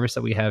that's a service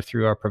that we have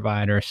through our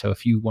provider. So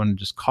if you want to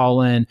just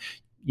call in,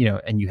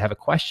 and you have a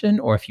question,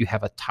 or if you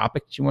have a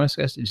topic that you want to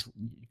discuss, just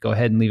go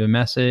ahead and leave a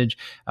message.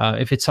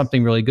 If it's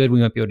something really good,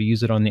 we might be able to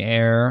use it on the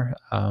air.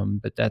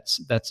 But that's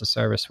a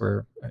service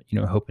we're,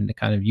 hoping to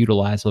kind of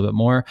utilize a little bit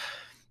more.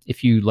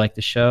 If you like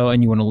the show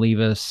and you want to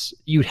leave us,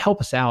 you'd help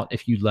us out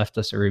if you left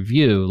us a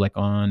review, like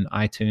on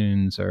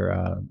iTunes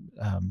or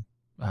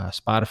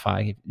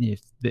Spotify.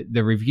 If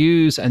the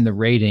reviews and the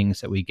ratings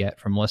that we get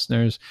from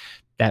listeners,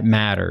 that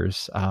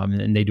matters.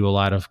 And they do a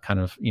lot of kind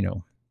of,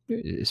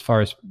 as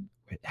far as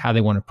how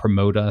they want to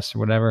promote us or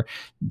whatever,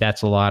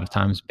 that's a lot of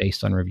times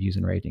based on reviews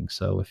and ratings.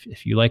 So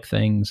if you like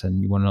things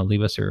and you want to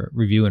leave us a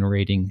review and a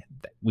rating,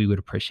 we would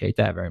appreciate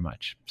that very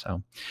much.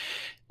 So,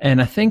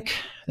 and I think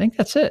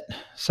that's it.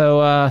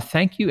 So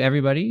thank you,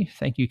 everybody.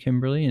 Thank you,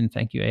 Kimberly, and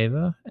thank you,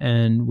 Ava.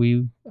 And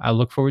I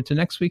look forward to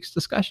next week's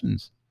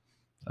discussions.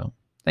 So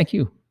thank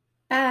you.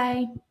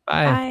 Bye.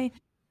 Bye. Bye.